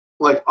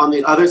 like on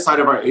the other side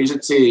of our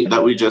agency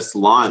that we just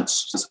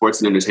launched, the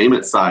sports and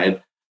entertainment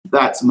side,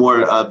 that's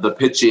more of the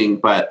pitching,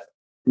 but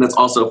that's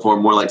also for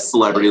more like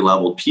celebrity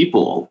level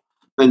people.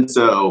 And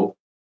so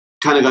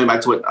kind of going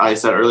back to what I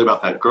said earlier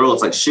about that girl,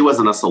 it's like she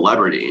wasn't a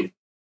celebrity.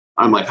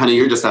 I'm like, honey,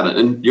 you're just an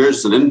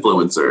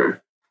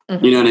influencer.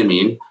 Mm-hmm. You know what I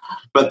mean?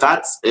 But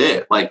that's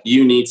it. Like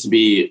you need to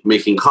be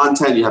making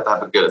content. You have to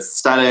have a good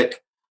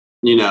aesthetic.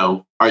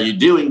 Are you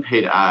doing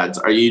paid ads?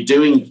 Are you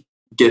doing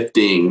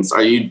giftings?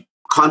 Are you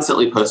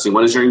constantly posting?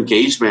 What does your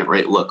engagement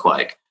rate look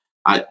like?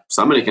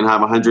 Somebody can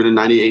have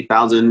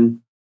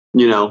 198,000,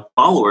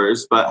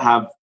 followers, but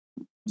have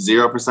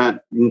 0%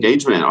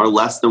 engagement or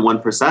less than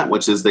 1%,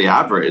 which is the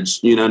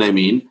average. You know what I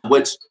mean?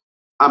 Which,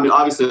 I mean,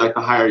 obviously, like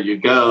the higher you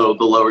go,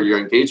 the lower your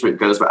engagement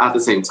goes, but at the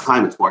same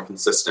time, it's more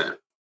consistent.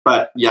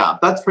 But yeah,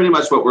 that's pretty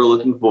much what we're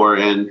looking for.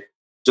 And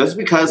just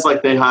because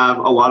like they have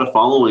a lot of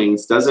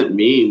followings doesn't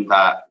mean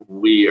that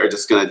we are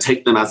just going to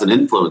take them as an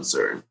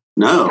influencer.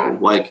 No,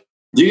 like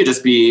you could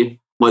just be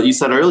what you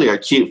said earlier, a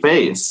cute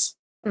face.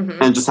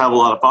 and just have a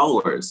lot of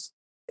followers.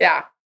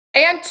 Yeah.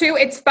 And two,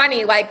 it's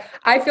funny. Like,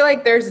 I feel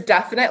like there's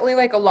definitely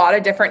like a lot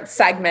of different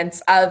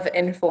segments of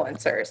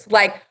influencers.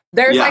 Like,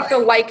 there's like the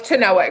like to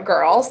know it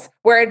girls,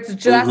 where it's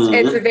just,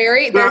 it's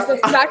very, there's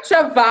such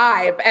a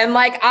vibe. And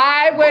like,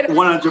 I would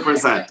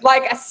 100%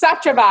 like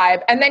such a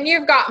vibe. And then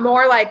you've got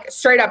more like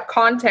straight up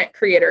content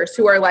creators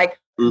who are like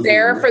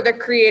there for the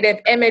creative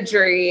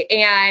imagery,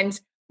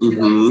 and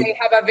they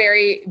have a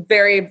very,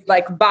 very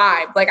like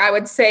vibe. Like, I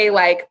would say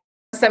like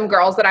some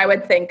girls that I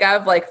would think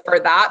of like for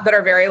that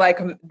are very like,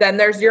 then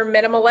there's your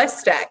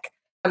minimalistic,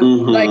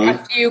 like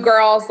a few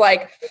girls,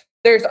 like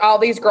there's all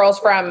these girls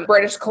from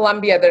British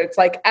Columbia that it's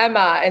like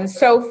Emma and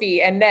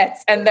Sophie and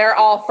Knits, and they're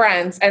all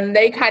friends, and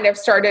they kind of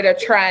started a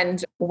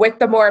trend with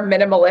the more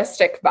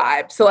minimalistic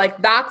vibe. So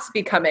like that's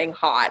becoming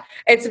hot.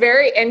 It's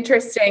very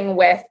interesting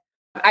with,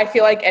 I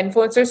feel like,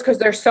 influencers, because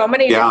there's so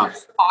many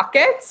different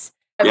pockets.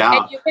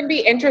 And you can be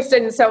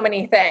interested in so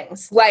many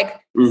things.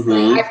 Like,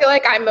 I feel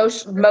like I'm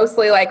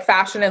mostly like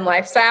fashion and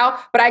lifestyle,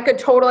 but I could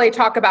totally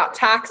talk about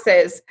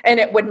taxes and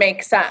it would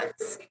make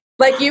sense.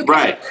 Like, you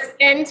can get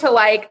into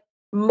like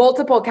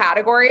multiple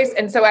categories.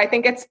 And so I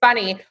think it's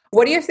funny.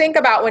 What do you think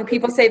about when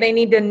people say they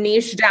need to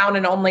niche down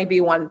and only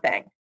be one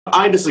thing?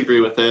 I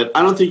disagree with it.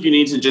 I don't think you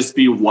need to just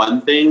be one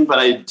thing, but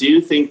I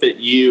do think that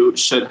you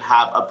should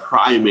have a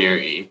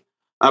primary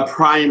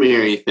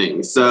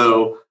thing.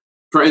 So,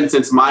 for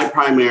instance, my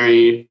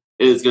primary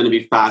is going to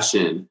be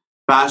fashion,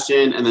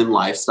 and then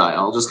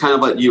lifestyle, just kind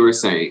of what you were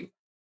saying.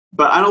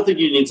 But I don't think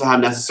you need to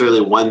have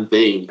necessarily one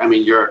thing. I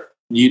mean,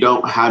 you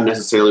don't have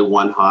necessarily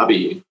one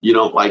hobby. You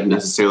don't like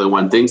necessarily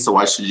one thing. So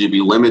why should you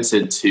be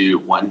limited to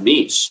one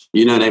niche?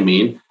 You know what I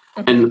mean?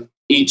 And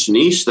each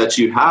niche that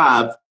you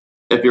have,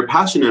 if you're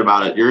passionate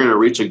about it, you're going to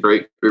reach a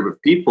great group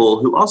of people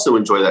who also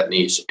enjoy that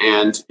niche.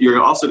 And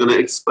you're also going to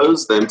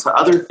expose them to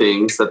other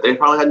things that they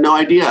probably had no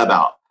idea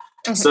about.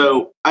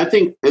 So I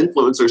think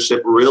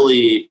influencership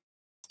really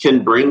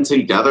can bring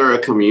together a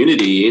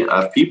community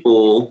of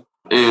people,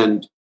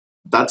 and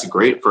that's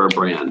great for a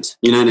brand.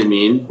 You know what I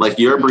mean? Like,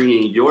 you're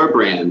bringing your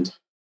brand,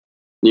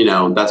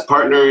 that's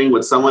partnering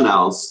with someone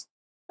else,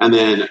 and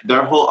then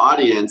their whole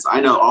audience, I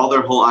know all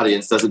their whole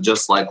audience doesn't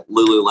just like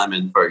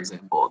Lululemon, for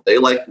example. They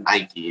like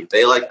Nike,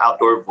 they like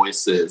Outdoor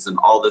Voices and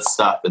all this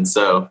stuff. And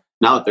so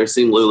now that they're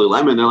seeing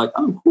Lululemon, they're like,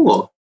 oh,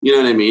 cool. You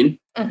know what I mean?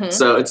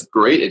 So it's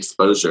great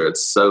exposure.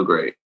 It's so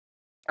great.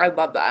 I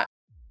love that.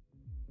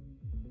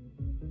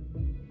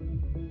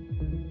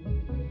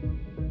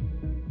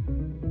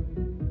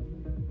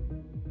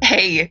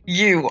 Hey,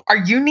 you, are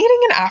you needing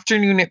an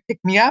afternoon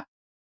pick-me-up?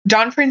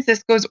 Don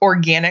Francisco's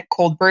organic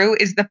cold brew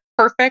is the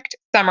perfect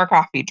summer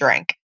coffee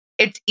drink.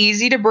 It's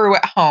easy to brew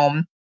at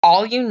home.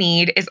 All you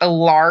need is a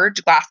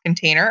large glass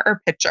container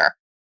or pitcher.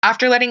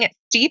 After letting it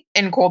steep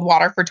in cold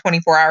water for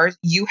 24 hours,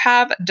 you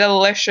have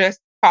delicious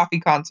coffee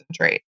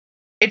concentrate.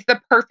 It's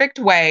the perfect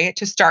way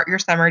to start your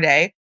summer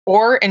day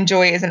or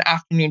enjoy as an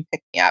afternoon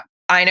pick-me-up.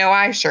 I know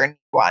I sure need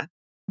one.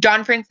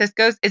 Don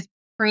Francisco's is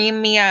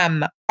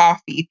premium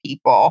coffee,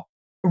 people.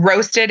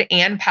 Roasted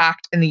and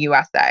packed in the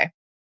USA.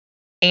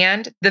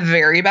 And the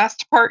very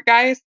best part,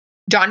 guys,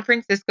 Don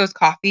Francisco's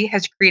coffee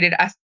has created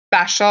a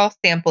special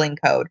sampling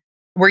code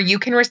where you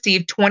can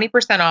receive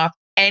 20% off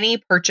any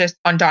purchase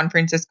on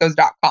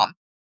donfranciscos.com.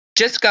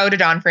 Just go to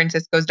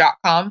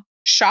donfranciscos.com,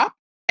 shop,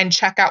 and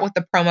check out with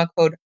the promo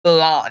code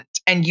BLONDE,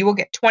 and you will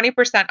get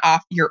 20%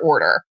 off your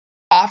order.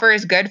 Offer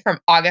is good from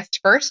August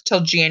 1st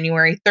till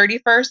January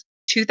 31st,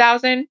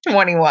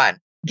 2021.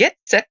 Get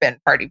sippin',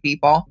 party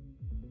people.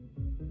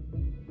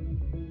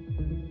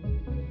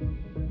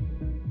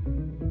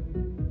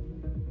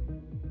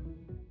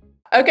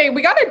 Okay,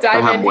 we got to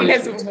dive in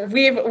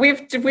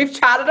because we've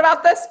chatted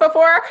about this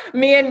before,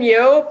 me and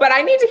you, but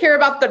I need to hear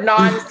about the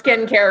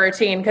non-skincare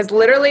routine, because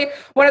literally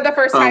one of the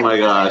first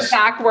times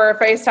back we're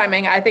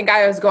FaceTiming, I think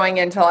I was going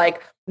into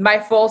like my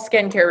full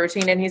skincare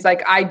routine, and he's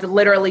like, I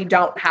literally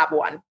don't have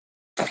one.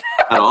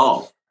 At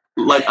all.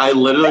 Like, I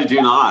literally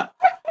do not.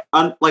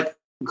 Like,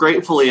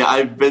 gratefully,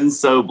 I've been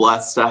so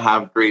blessed to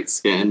have great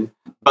skin,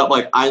 but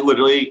like, I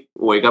literally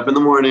wake up in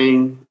the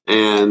morning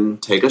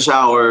and take a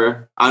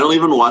shower. I don't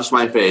even wash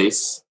my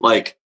face,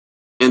 like,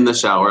 in the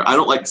shower. I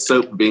don't like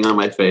soap being on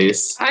my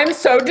face. I'm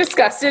so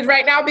disgusted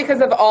right now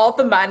because of all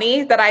the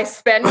money that I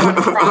spend on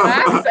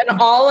products and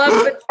all of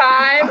the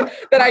time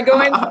that I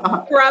go in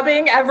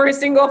scrubbing every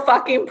single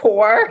fucking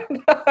pore.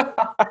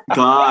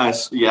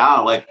 Gosh, yeah,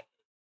 like,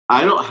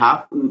 I don't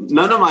have,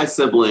 none of my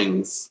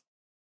siblings,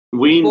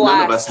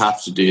 none of us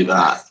have to do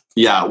that.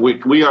 Yeah,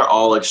 we are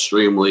all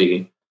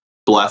extremely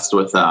blessed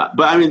with that.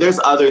 But I mean,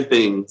 there's other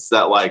things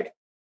that, like,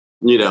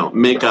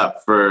 make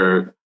up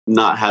for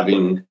not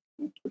having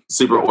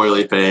super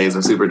oily face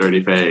or super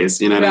dirty face.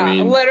 You know what I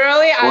mean?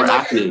 Literally, or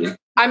acne.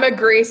 I'm a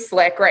grease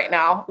slick right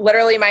now.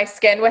 Literally, my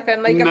skin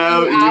within like a few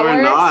hours. No, you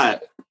are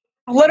not.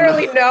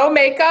 literally no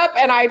makeup,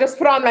 and I just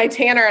put on my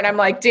tanner, and I'm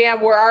like,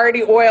 damn, we're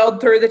already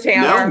oiled through the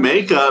tanner. No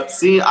makeup.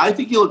 See, I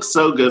think you look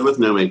so good with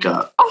no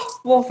makeup. Oh,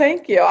 well,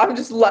 thank you. I'm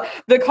just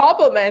the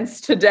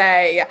compliments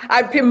today.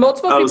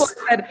 Multiple people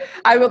said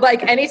I would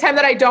like anytime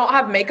that I don't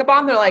have makeup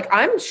on, they're like,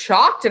 I'm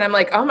shocked. And I'm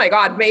like, oh my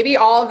God, maybe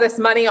all of this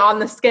money on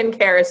the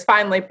skincare is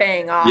finally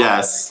paying off.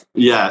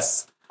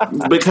 Yes.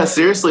 Because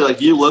seriously,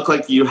 like you look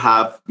like you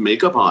have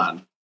makeup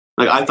on.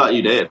 Like I thought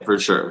you did for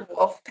sure.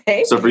 Well,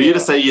 thank So for you to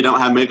say you don't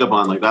have makeup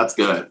on, like that's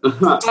good.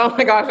 Oh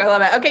my gosh, I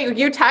love it. Okay,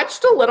 you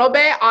touched a little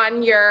bit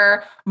on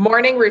your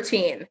morning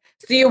routine.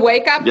 So you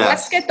wake up,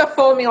 let's get the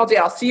full meal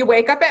deal. So you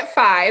wake up at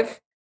 5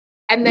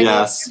 and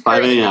then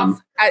 5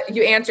 a.m.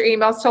 You answer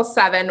emails till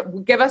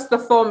 7. Give us the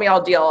full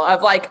meal deal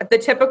of like the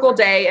typical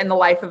day in the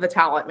life of a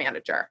talent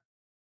manager.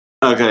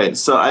 Okay,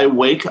 so I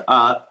wake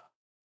up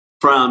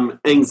from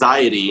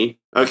anxiety.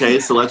 Okay,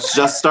 so let's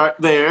just start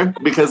there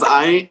because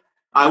I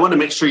want to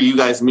make sure you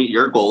guys meet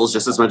your goals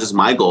just as much as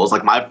my goals.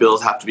 Like my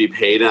bills have to be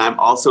paid, and I'm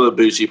also a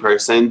bougie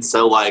person.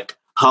 So like,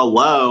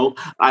 hello,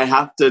 I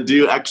have to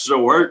do extra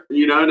work.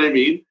 You know what I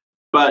mean?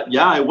 But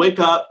yeah, I wake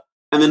up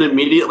and then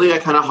immediately I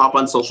kind of hop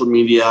on social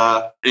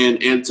media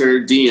and answer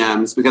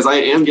DMs because I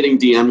am getting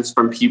DMs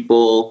from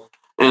people,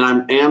 and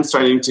I am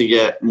starting to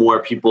get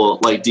more people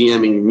like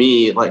DMing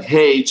me like,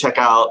 hey, check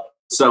out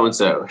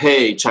so-and-so.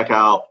 Hey, check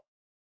out,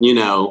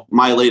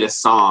 my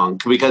latest song.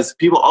 Because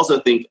people also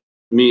think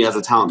me as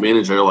a talent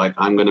manager, like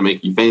I'm going to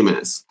make you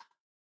famous.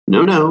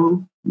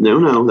 No,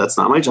 that's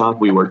not my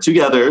job. We work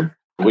together.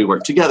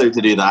 To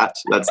do that.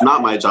 That's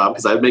not my job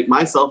because I'd make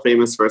myself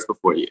famous first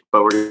before you,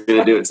 but we're going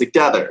to do it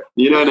together.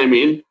 You know what I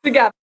mean?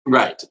 Together.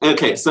 Right.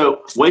 Okay.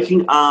 So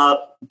waking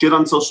up, get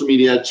on social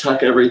media,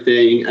 check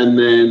everything. And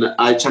then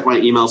I check my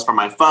emails from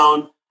my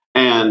phone,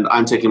 and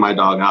I'm taking my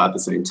dog out at the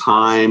same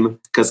time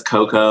because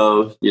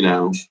Coco,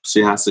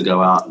 she has to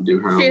go out and do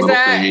her own little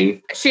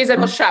thing. She's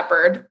a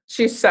shepherd.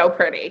 She's so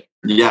pretty.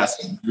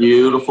 Yes,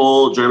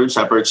 beautiful German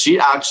Shepherd. She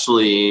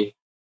actually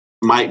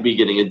might be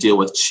getting a deal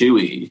with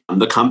Chewy,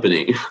 the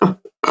company. Oh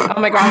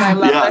my God, I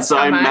love that so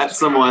I much. met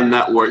someone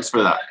that works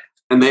for that,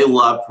 and they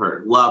loved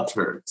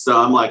her.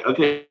 So I'm like,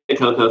 okay,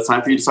 Coco, it's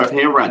time for you to start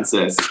paying rent,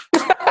 sis.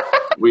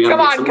 We Come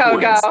on,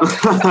 Coco.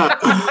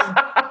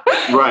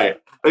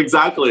 Right,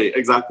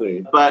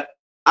 exactly. But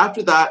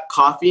after that,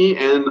 coffee,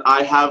 and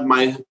I have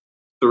my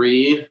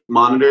 3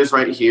 monitors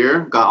right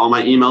here, got all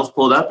my emails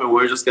pulled up, and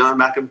we're just going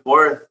back and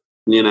forth.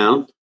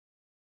 And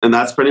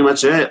that's pretty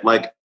much it.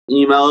 Like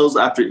emails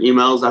after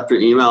emails after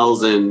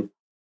emails. And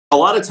a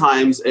lot of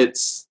times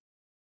it's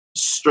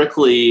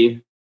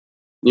strictly,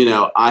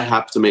 I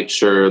have to make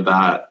sure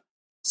that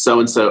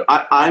so-and-so,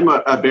 I'm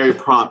a very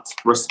prompt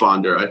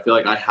responder. I feel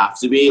like I have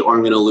to be, or I'm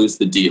going to lose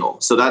the deal.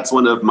 So that's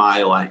one of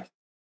my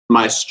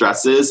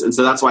stresses. And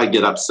so that's why I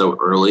get up so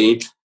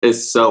early,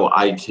 is so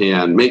I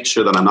can make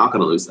sure that I'm not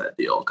going to lose that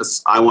deal.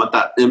 Because I want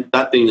that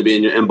thing to be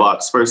in your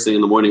inbox first thing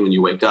in the morning when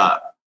you wake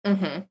up.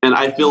 Mm-hmm. And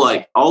I feel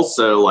like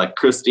also, like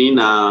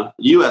Christina,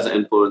 you as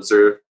an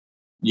influencer,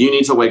 you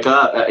need to wake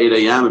up at 8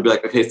 a.m. and be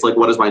like, okay, so like,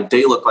 what does my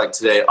day look like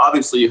today?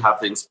 Obviously, you have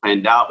things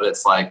planned out, but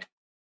it's like,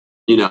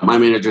 my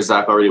manager,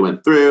 Zach, already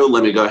went through.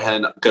 Let me go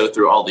ahead and go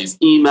through all these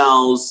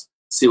emails,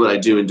 see what I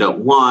do and don't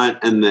want.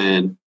 And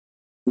then,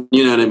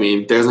 you know what I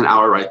mean? There's an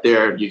hour right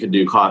there. You can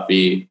do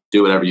coffee,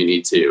 do whatever you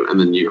need to, and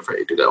then you're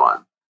ready to go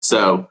on.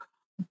 So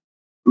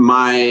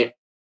my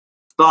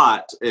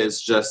thought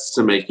is just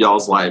to make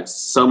y'all's lives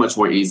so much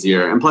more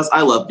easier. And plus,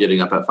 I love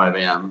getting up at 5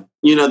 a.m.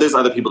 There's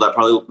other people that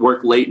probably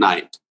work late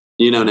night,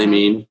 you know what I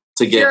mean,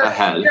 to get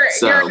ahead.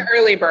 You're an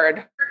early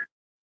bird.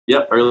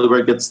 Yep, early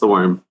bird gets the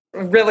worm.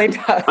 It really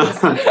does.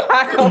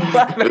 I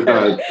love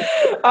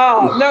it.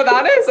 Oh, no,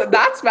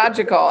 that's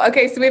magical.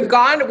 Okay, so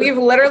we've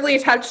literally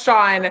touched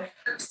on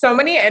so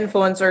many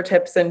influencer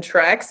tips and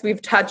tricks.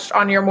 We've touched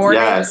on your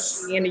morning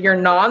routine, your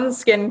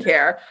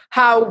non-skincare,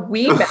 how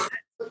we met.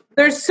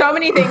 There's so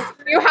many things.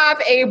 Do you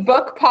have a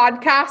book,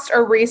 podcast,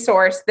 or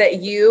resource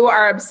that you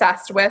are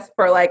obsessed with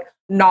for like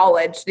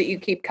knowledge that you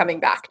keep coming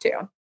back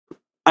to?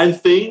 I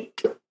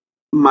think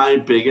my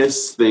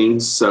biggest thing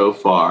so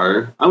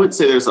far, I would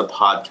say there's a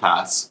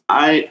podcast.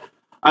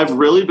 I've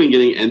really been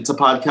getting into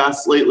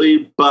podcasts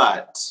lately,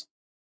 but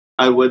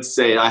I would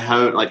say I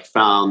haven't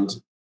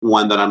found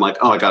one that I'm like,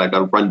 oh, I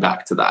gotta run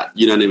back to that.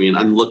 You know what I mean?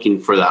 I'm looking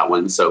for that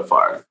one so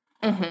far.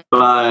 Mm-hmm.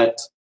 But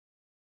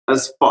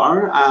as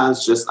far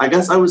as just, I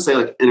guess I would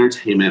say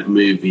entertainment,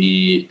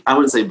 movie, I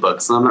wouldn't say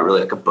books. I'm not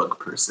really a book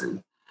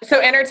person. So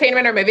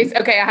entertainment or movies?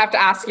 Okay, I have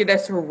to ask you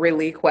this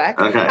really quick.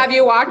 Okay. Have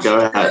you watched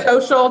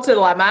Social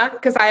Dilemma?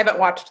 Because I haven't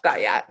watched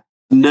that yet.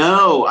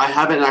 No, I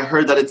haven't. I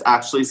heard that it's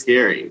actually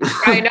scary.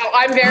 I know.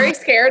 I'm very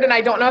scared and I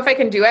don't know if I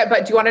can do it.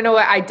 But do you want to know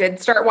what I did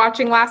start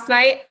watching last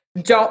night?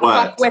 Don't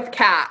Fuck with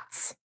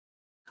Cats.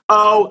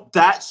 Oh,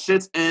 that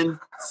shit's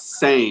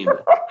insane.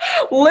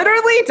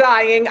 Literally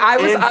dying. I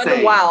was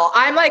unwell.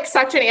 I'm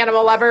such an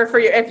animal lover. For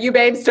you, if you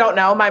babes don't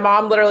know, my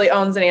mom literally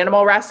owns an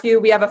animal rescue.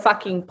 We have a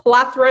fucking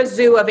plethora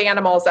zoo of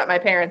animals at my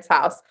parents'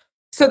 house.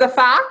 So the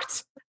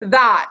fact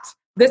that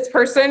this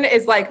person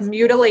is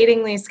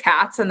mutilating these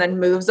cats and then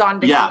moves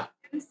on to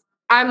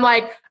I'm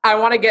like, I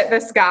want to get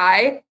this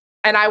guy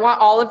and I want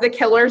all of the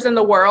killers in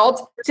the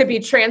world to be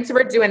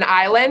transferred to an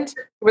island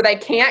where they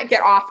can't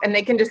get off and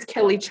they can just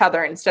kill each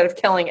other instead of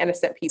killing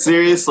innocent people.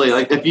 Seriously,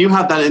 like if you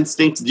have that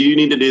instinct, do you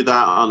need to do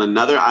that on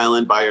another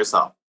island by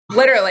yourself?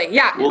 Literally,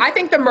 yeah. Well, I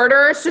think the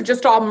murderers should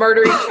just all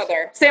murder each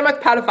other. Same with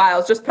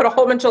pedophiles. Just put a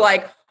whole bunch of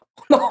like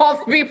all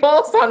the people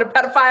on a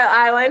pedophile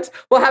island.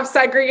 We'll have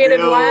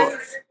segregated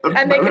ones,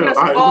 and they can just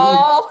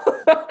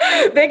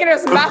they can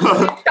just mess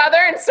with each other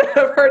instead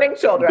of hurting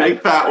children.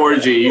 Big fat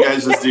orgy. You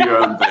guys just do your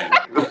own thing.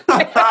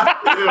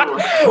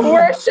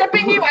 We're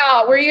shipping you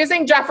out. We're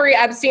using Jeffrey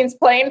Epstein's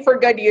plane for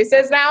good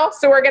uses now,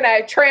 so we're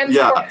gonna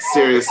transport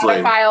the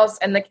pedophiles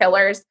and the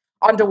killers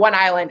onto one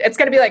island. It's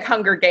gonna be like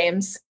Hunger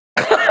Games.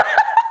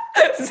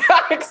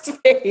 Zach's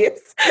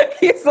face.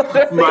 He's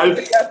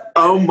literally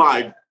oh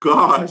my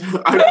God.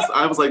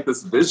 I was like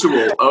this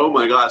visual. Oh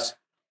my gosh.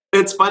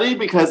 It's funny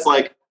because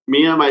like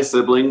me and my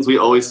siblings, we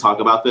always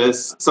talk about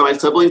this. So my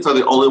siblings are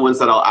the only ones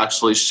that I'll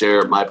actually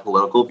share my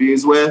political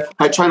views with.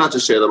 I try not to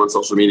share them on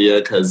social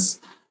media because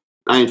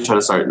I ain't trying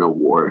to start no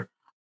war.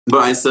 But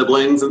my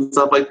siblings and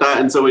stuff like that.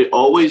 And so we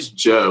always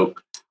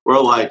joke. We're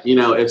like,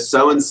 if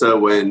so-and-so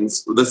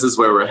wins, this is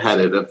where we're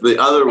headed. If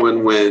the other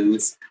one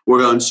wins, we're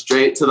going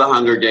straight to the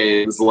Hunger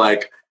Games,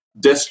 like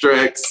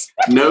districts,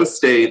 no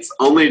states,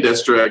 only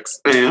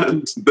districts,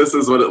 and this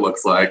is what it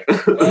looks like.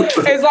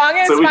 As long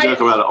as so we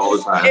joke about it all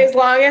the time. As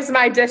long as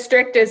my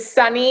district is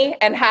sunny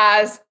and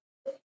has,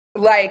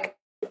 like,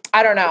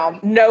 I don't know,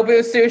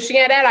 Nobu sushi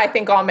in it, I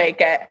think I'll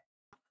make it.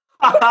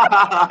 I'm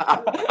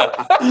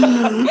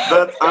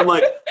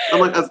like,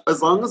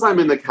 as long as I'm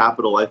in the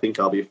capital, I think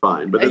I'll be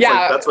fine. But it's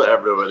like that's what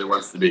everybody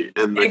wants to be.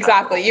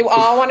 Exactly. You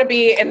all want to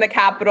be in the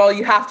capital.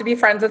 You have to be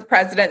friends with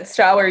President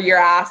Stowe, or your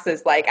ass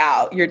is like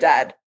out. You're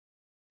dead.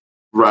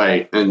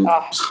 Right. And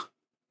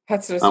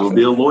that's just, I'm gonna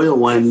be a loyal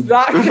one.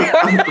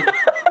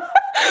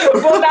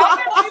 Well, now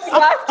we've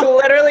left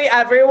literally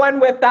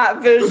everyone with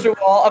that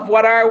visual of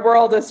what our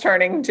world is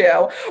turning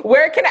to.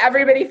 Where can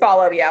everybody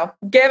follow you?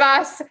 Give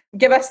us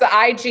the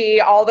IG,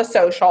 all the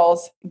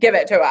socials. Give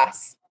it to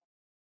us.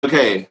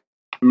 Okay.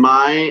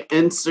 My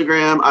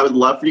Instagram, I would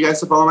love for you guys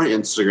to follow my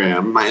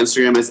Instagram. My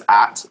Instagram is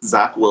at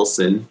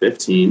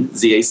ZachWilson15,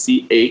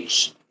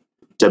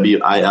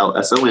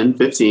 ZachWilson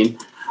 15.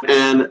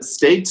 And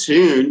stay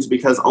tuned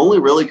because only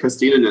really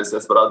Christina knows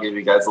this, but I'll give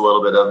you guys a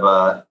little bit of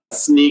a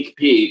sneak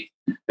peek.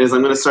 Is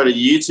I'm going to start a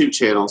YouTube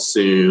channel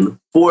soon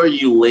for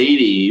you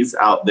ladies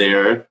out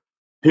there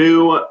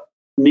who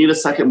need a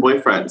second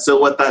boyfriend. So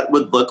what that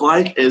would look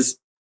like is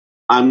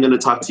I'm going to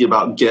talk to you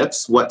about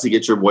gifts, what to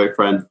get your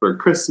boyfriend for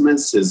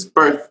Christmas, his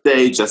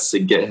birthday, just to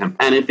get him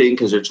anything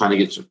because you're trying to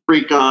get your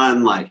freak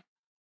on, like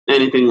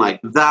anything like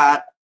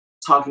that.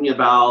 Talking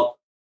about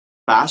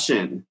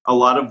fashion. A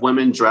lot of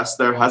women dress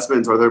their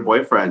husbands or their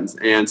boyfriends,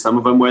 and some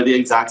of them wear the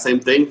exact same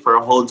thing for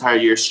a whole entire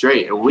year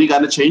straight. And we got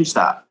to change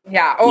that.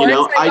 Yeah. Or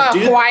it's like a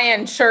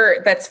Hawaiian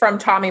shirt that's from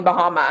Tommy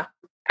Bahama.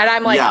 And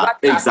I'm like,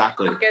 what the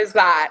fuck is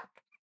that?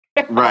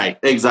 Right.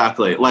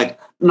 Exactly. Like,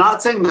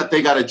 not saying that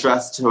they got to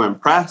dress to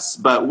impress,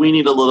 but we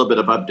need a little bit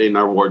of updating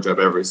our wardrobe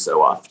every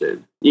so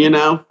often,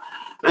 And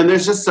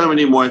there's just so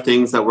many more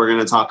things that we're going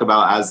to talk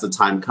about as the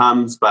time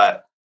comes,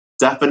 but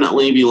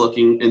definitely be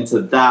looking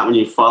into that when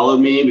you follow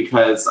me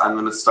because I'm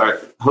going to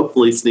start,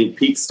 hopefully, sneak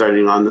peeks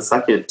starting on the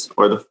 2nd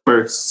or the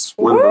 1st.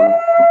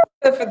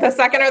 The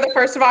 2nd or the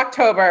 1st of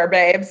October,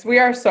 babes. We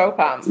are so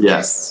pumped.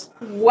 Yes.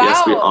 Wow.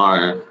 Yes, we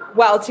are.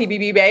 Well,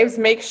 TBB babes,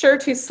 make sure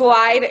to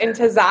slide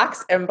into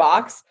Zach's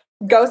inbox.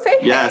 Go say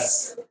hey.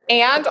 Yes.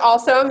 And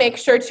also make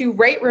sure to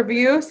rate,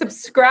 review,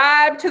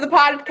 subscribe to the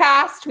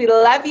podcast. We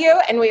love you,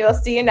 and we will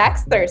see you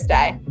next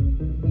Thursday.